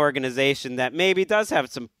 carrying an organization that maybe does have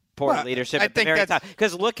some poor leadership at the very top.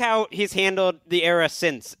 Because look how he's handled the era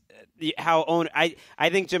since. I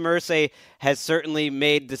think Jim Irsay has certainly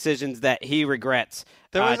made decisions that he regrets.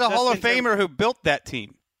 There was a Hall of Famer who built that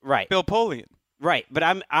team. Right. Bill Polian. Right.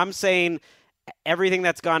 But I'm saying everything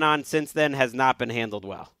that's gone on since then has not been handled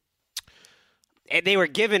well. They were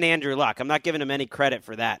given Andrew Luck. I'm not giving him any credit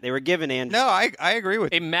for that. They were given Andrew. No, I agree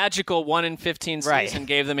with you. A magical 1-in-15 season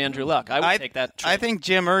gave them Andrew Luck. I would take that. I think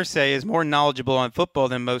Jim Irsay is more knowledgeable on football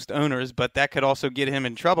than most owners, but that could also get him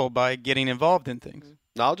in trouble by getting involved in things.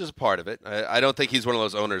 Knowledge is a part of it. I don't think he's one of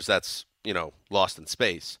those owners that's, lost in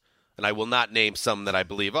space. And I will not name some that I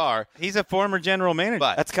believe are. He's a former general manager.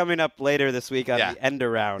 But that's coming up later this week on the end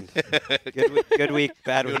around. Good week,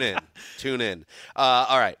 bad week. Tune in.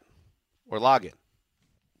 All right. We're logging.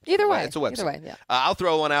 Either way. It's a website. Either way, yeah. I'll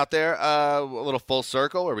throw one out there, a little full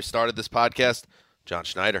circle where we started this podcast. John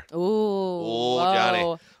Schneider. Ooh.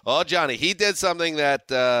 Johnny. Oh, Johnny. He did something that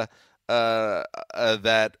that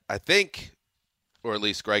I think, or at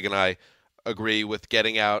least Greg and I agree with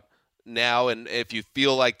getting out now. And if you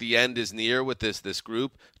feel like the end is near with this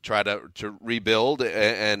group, try to rebuild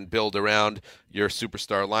and build around your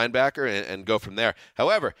superstar linebacker and go from there.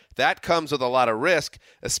 However, that comes with a lot of risk,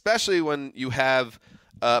 especially when you have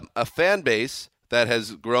a fan base that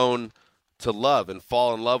has grown to love and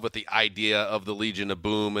fall in love with the idea of the Legion of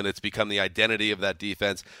Boom, and it's become the identity of that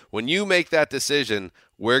defense. When you make that decision,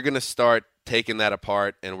 we're going to start taking that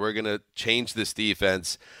apart, and we're going to change this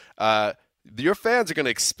defense. Your fans are going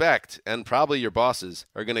to expect, and probably your bosses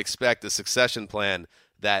are going to expect, a succession plan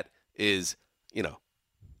that is,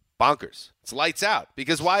 bonkers. It's lights out.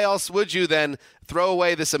 Because why else would you then throw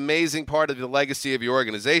away this amazing part of the legacy of your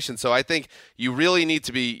organization? So I think you really need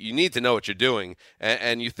to know what you're doing.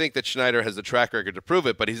 And you think that Schneider has the track record to prove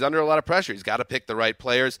it, but he's under a lot of pressure. He's got to pick the right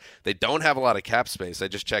players. They don't have a lot of cap space. I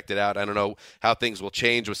just checked it out. I don't know how things will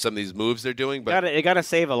change with some of these moves they're doing. But they got to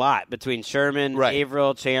save a lot between Sherman,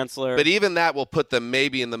 Averill, Chancellor. But even that will put them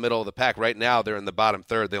maybe in the middle of the pack. Right now, they're in the bottom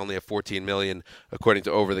third. They only have $14 million, according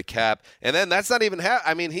to Over the Cap. And then that's not even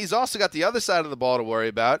he's also got the other side of the ball to worry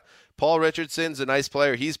about. Paul Richardson's a nice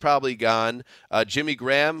player. He's probably gone. Jimmy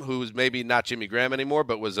Graham, who's maybe not Jimmy Graham anymore,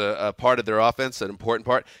 but was a part of their offense, an important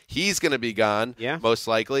part, he's going to be gone, most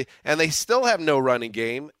likely. And they still have no running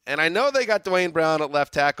game. And I know they got Dwayne Brown at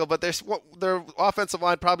left tackle, but their offensive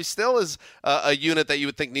line probably still is a unit that you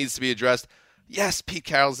would think needs to be addressed. Yes, Pete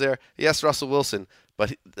Carroll's there. Yes, Russell Wilson.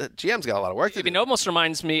 But the GM's got a lot of work to do. It almost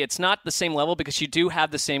reminds me, it's not the same level because you do have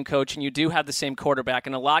the same coach and you do have the same quarterback,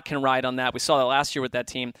 and a lot can ride on that. We saw that last year with that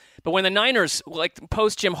team. But when the Niners, like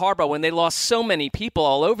post-Jim Harbaugh, when they lost so many people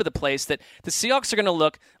all over the place, that the Seahawks are going to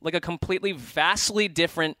look like a completely, vastly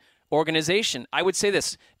different organization. I would say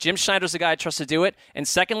this. Jim Schneider's the guy I trust to do it. And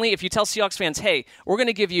secondly, if you tell Seahawks fans, hey, we're going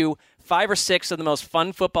to give you 5 or 6 of the most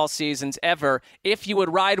fun football seasons ever if you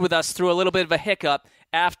would ride with us through a little bit of a hiccup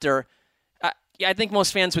after – I think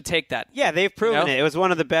most fans would take that. Yeah, they've proven it. It was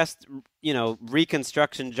one of the best,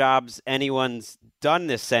 reconstruction jobs anyone's done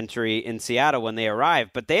this century in Seattle when they arrived.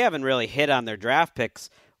 But they haven't really hit on their draft picks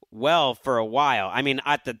well for a while. I mean,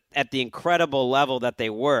 at the incredible level that they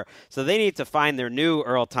were. So they need to find their new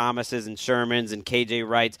Earl Thomases and Shermans and KJ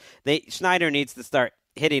Wrights. Schneider needs to start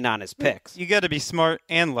hitting on his picks. You got to be smart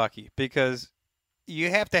and lucky because you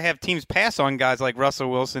have to have teams pass on guys like Russell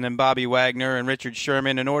Wilson and Bobby Wagner and Richard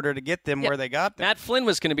Sherman in order to get them where they got them. Matt Flynn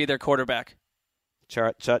was going to be their quarterback.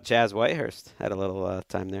 Chaz Whitehurst had a little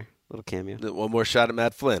time there, little cameo. One more shot at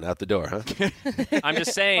Matt Flynn out the door, huh? I'm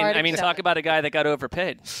just saying. Talk about a guy that got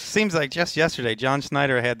overpaid. Seems like just yesterday, John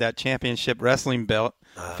Schneider had that championship wrestling belt,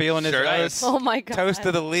 feeling his oats, oh my God, toast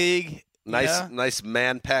of the league. Nice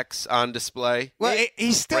man pecs on display. Well,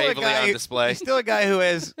 he's still a guy. On display. He's still a guy who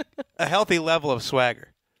has a healthy level of swagger.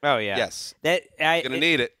 Oh yeah. Yes. Gonna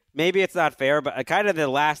need it. maybe it's not fair, but kind of the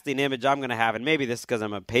lasting image I'm going to have, and maybe this is because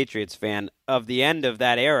I'm a Patriots fan, of the end of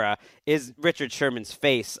that era is Richard Sherman's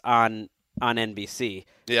face on NBC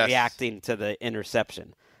reacting to the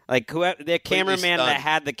interception. Like the cameraman that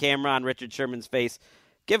had the camera on Richard Sherman's face,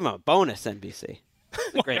 give him a bonus, NBC.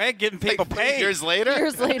 Great, getting people paid. Years later,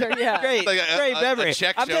 yeah. Great memory.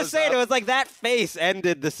 I'm just saying, it was like that face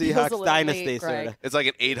ended the Seahawks dynasty, sort of. It's like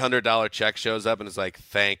an $800 check shows up, and it's like,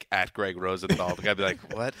 thank @Greg Rosenthal. The guy be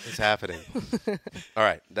like, what is happening? All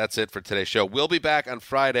right, that's it for today's show. We'll be back on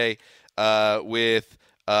Friday with,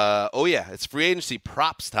 it's free agency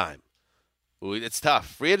props time. Ooh, it's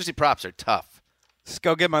tough. Free agency props are tough. Just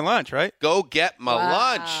go get my lunch, right? Go get my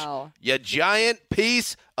lunch, you giant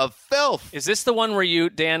piece of filth. Is this the one where you,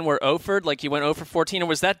 Dan, were offered, like you went 0 for 14, or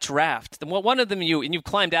was that draft? One of them you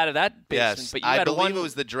climbed out of that basement. Yes, but you I had believe it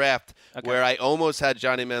was the draft where I almost had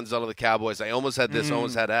Johnny Manziel of the Cowboys. I almost had this,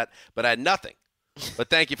 almost had that, but I had nothing.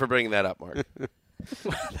 But thank you for bringing that up, Mark.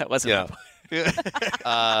 That wasn't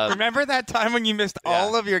Remember that time when you missed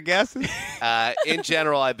all of your guesses? In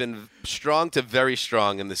general, I've been strong to very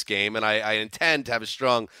strong in this game, and I intend to have a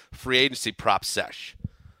strong free agency prop sesh.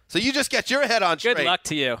 So you just get your head on straight. Good luck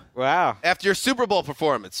to you. Wow. After your Super Bowl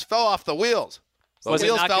performance, fell off the wheels. The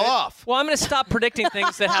wheels fell off. Well, I'm going to stop predicting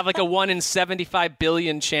things that have like a 1 in 75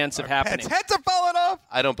 billion chance of happening. Heads are falling off.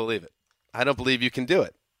 I don't believe it. I don't believe you can do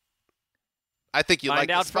it. I think you Find like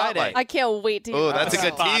the out spotlight. Friday. I can't wait to hear Oh, that's a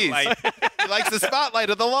good tease. He likes the spotlight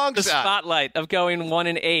of the long The shot. spotlight of going 1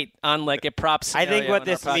 in 8 on like a prop I scenario. think what in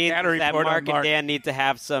our this means podcast. is that Mark and Dan need to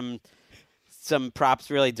have some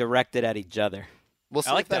props really directed at each other. We'll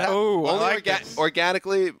see I like if that that. happens. Oh, I Only like this.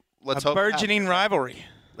 organically. Let's A hope. burgeoning rivalry.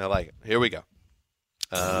 I like it. Here we go.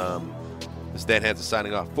 This Dan Hansen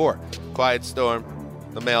signing off for Quiet Storm,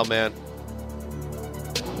 the Mailman,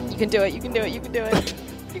 You can do it. You can do it. You can do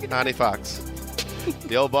it. Connie Fox,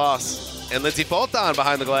 the old boss, and Lindsey Fulton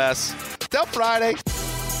behind the glass. Till Friday.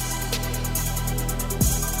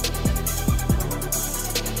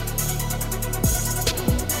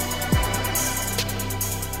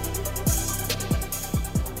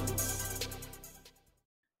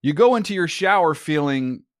 You go into your shower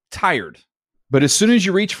feeling tired, but as soon as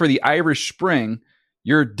you reach for the Irish Spring,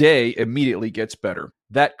 your day immediately gets better.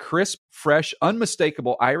 That crisp, fresh,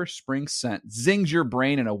 unmistakable Irish Spring scent zings your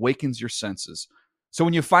brain and awakens your senses. So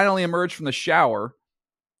when you finally emerge from the shower,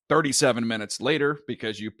 37 minutes later,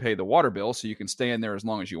 because you pay the water bill so you can stay in there as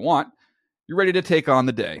long as you want, you're ready to take on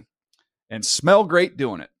the day and smell great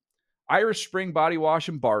doing it. Irish Spring Body Wash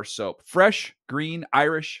and Bar Soap. Fresh, green,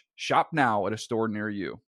 Irish. Shop now at a store near you.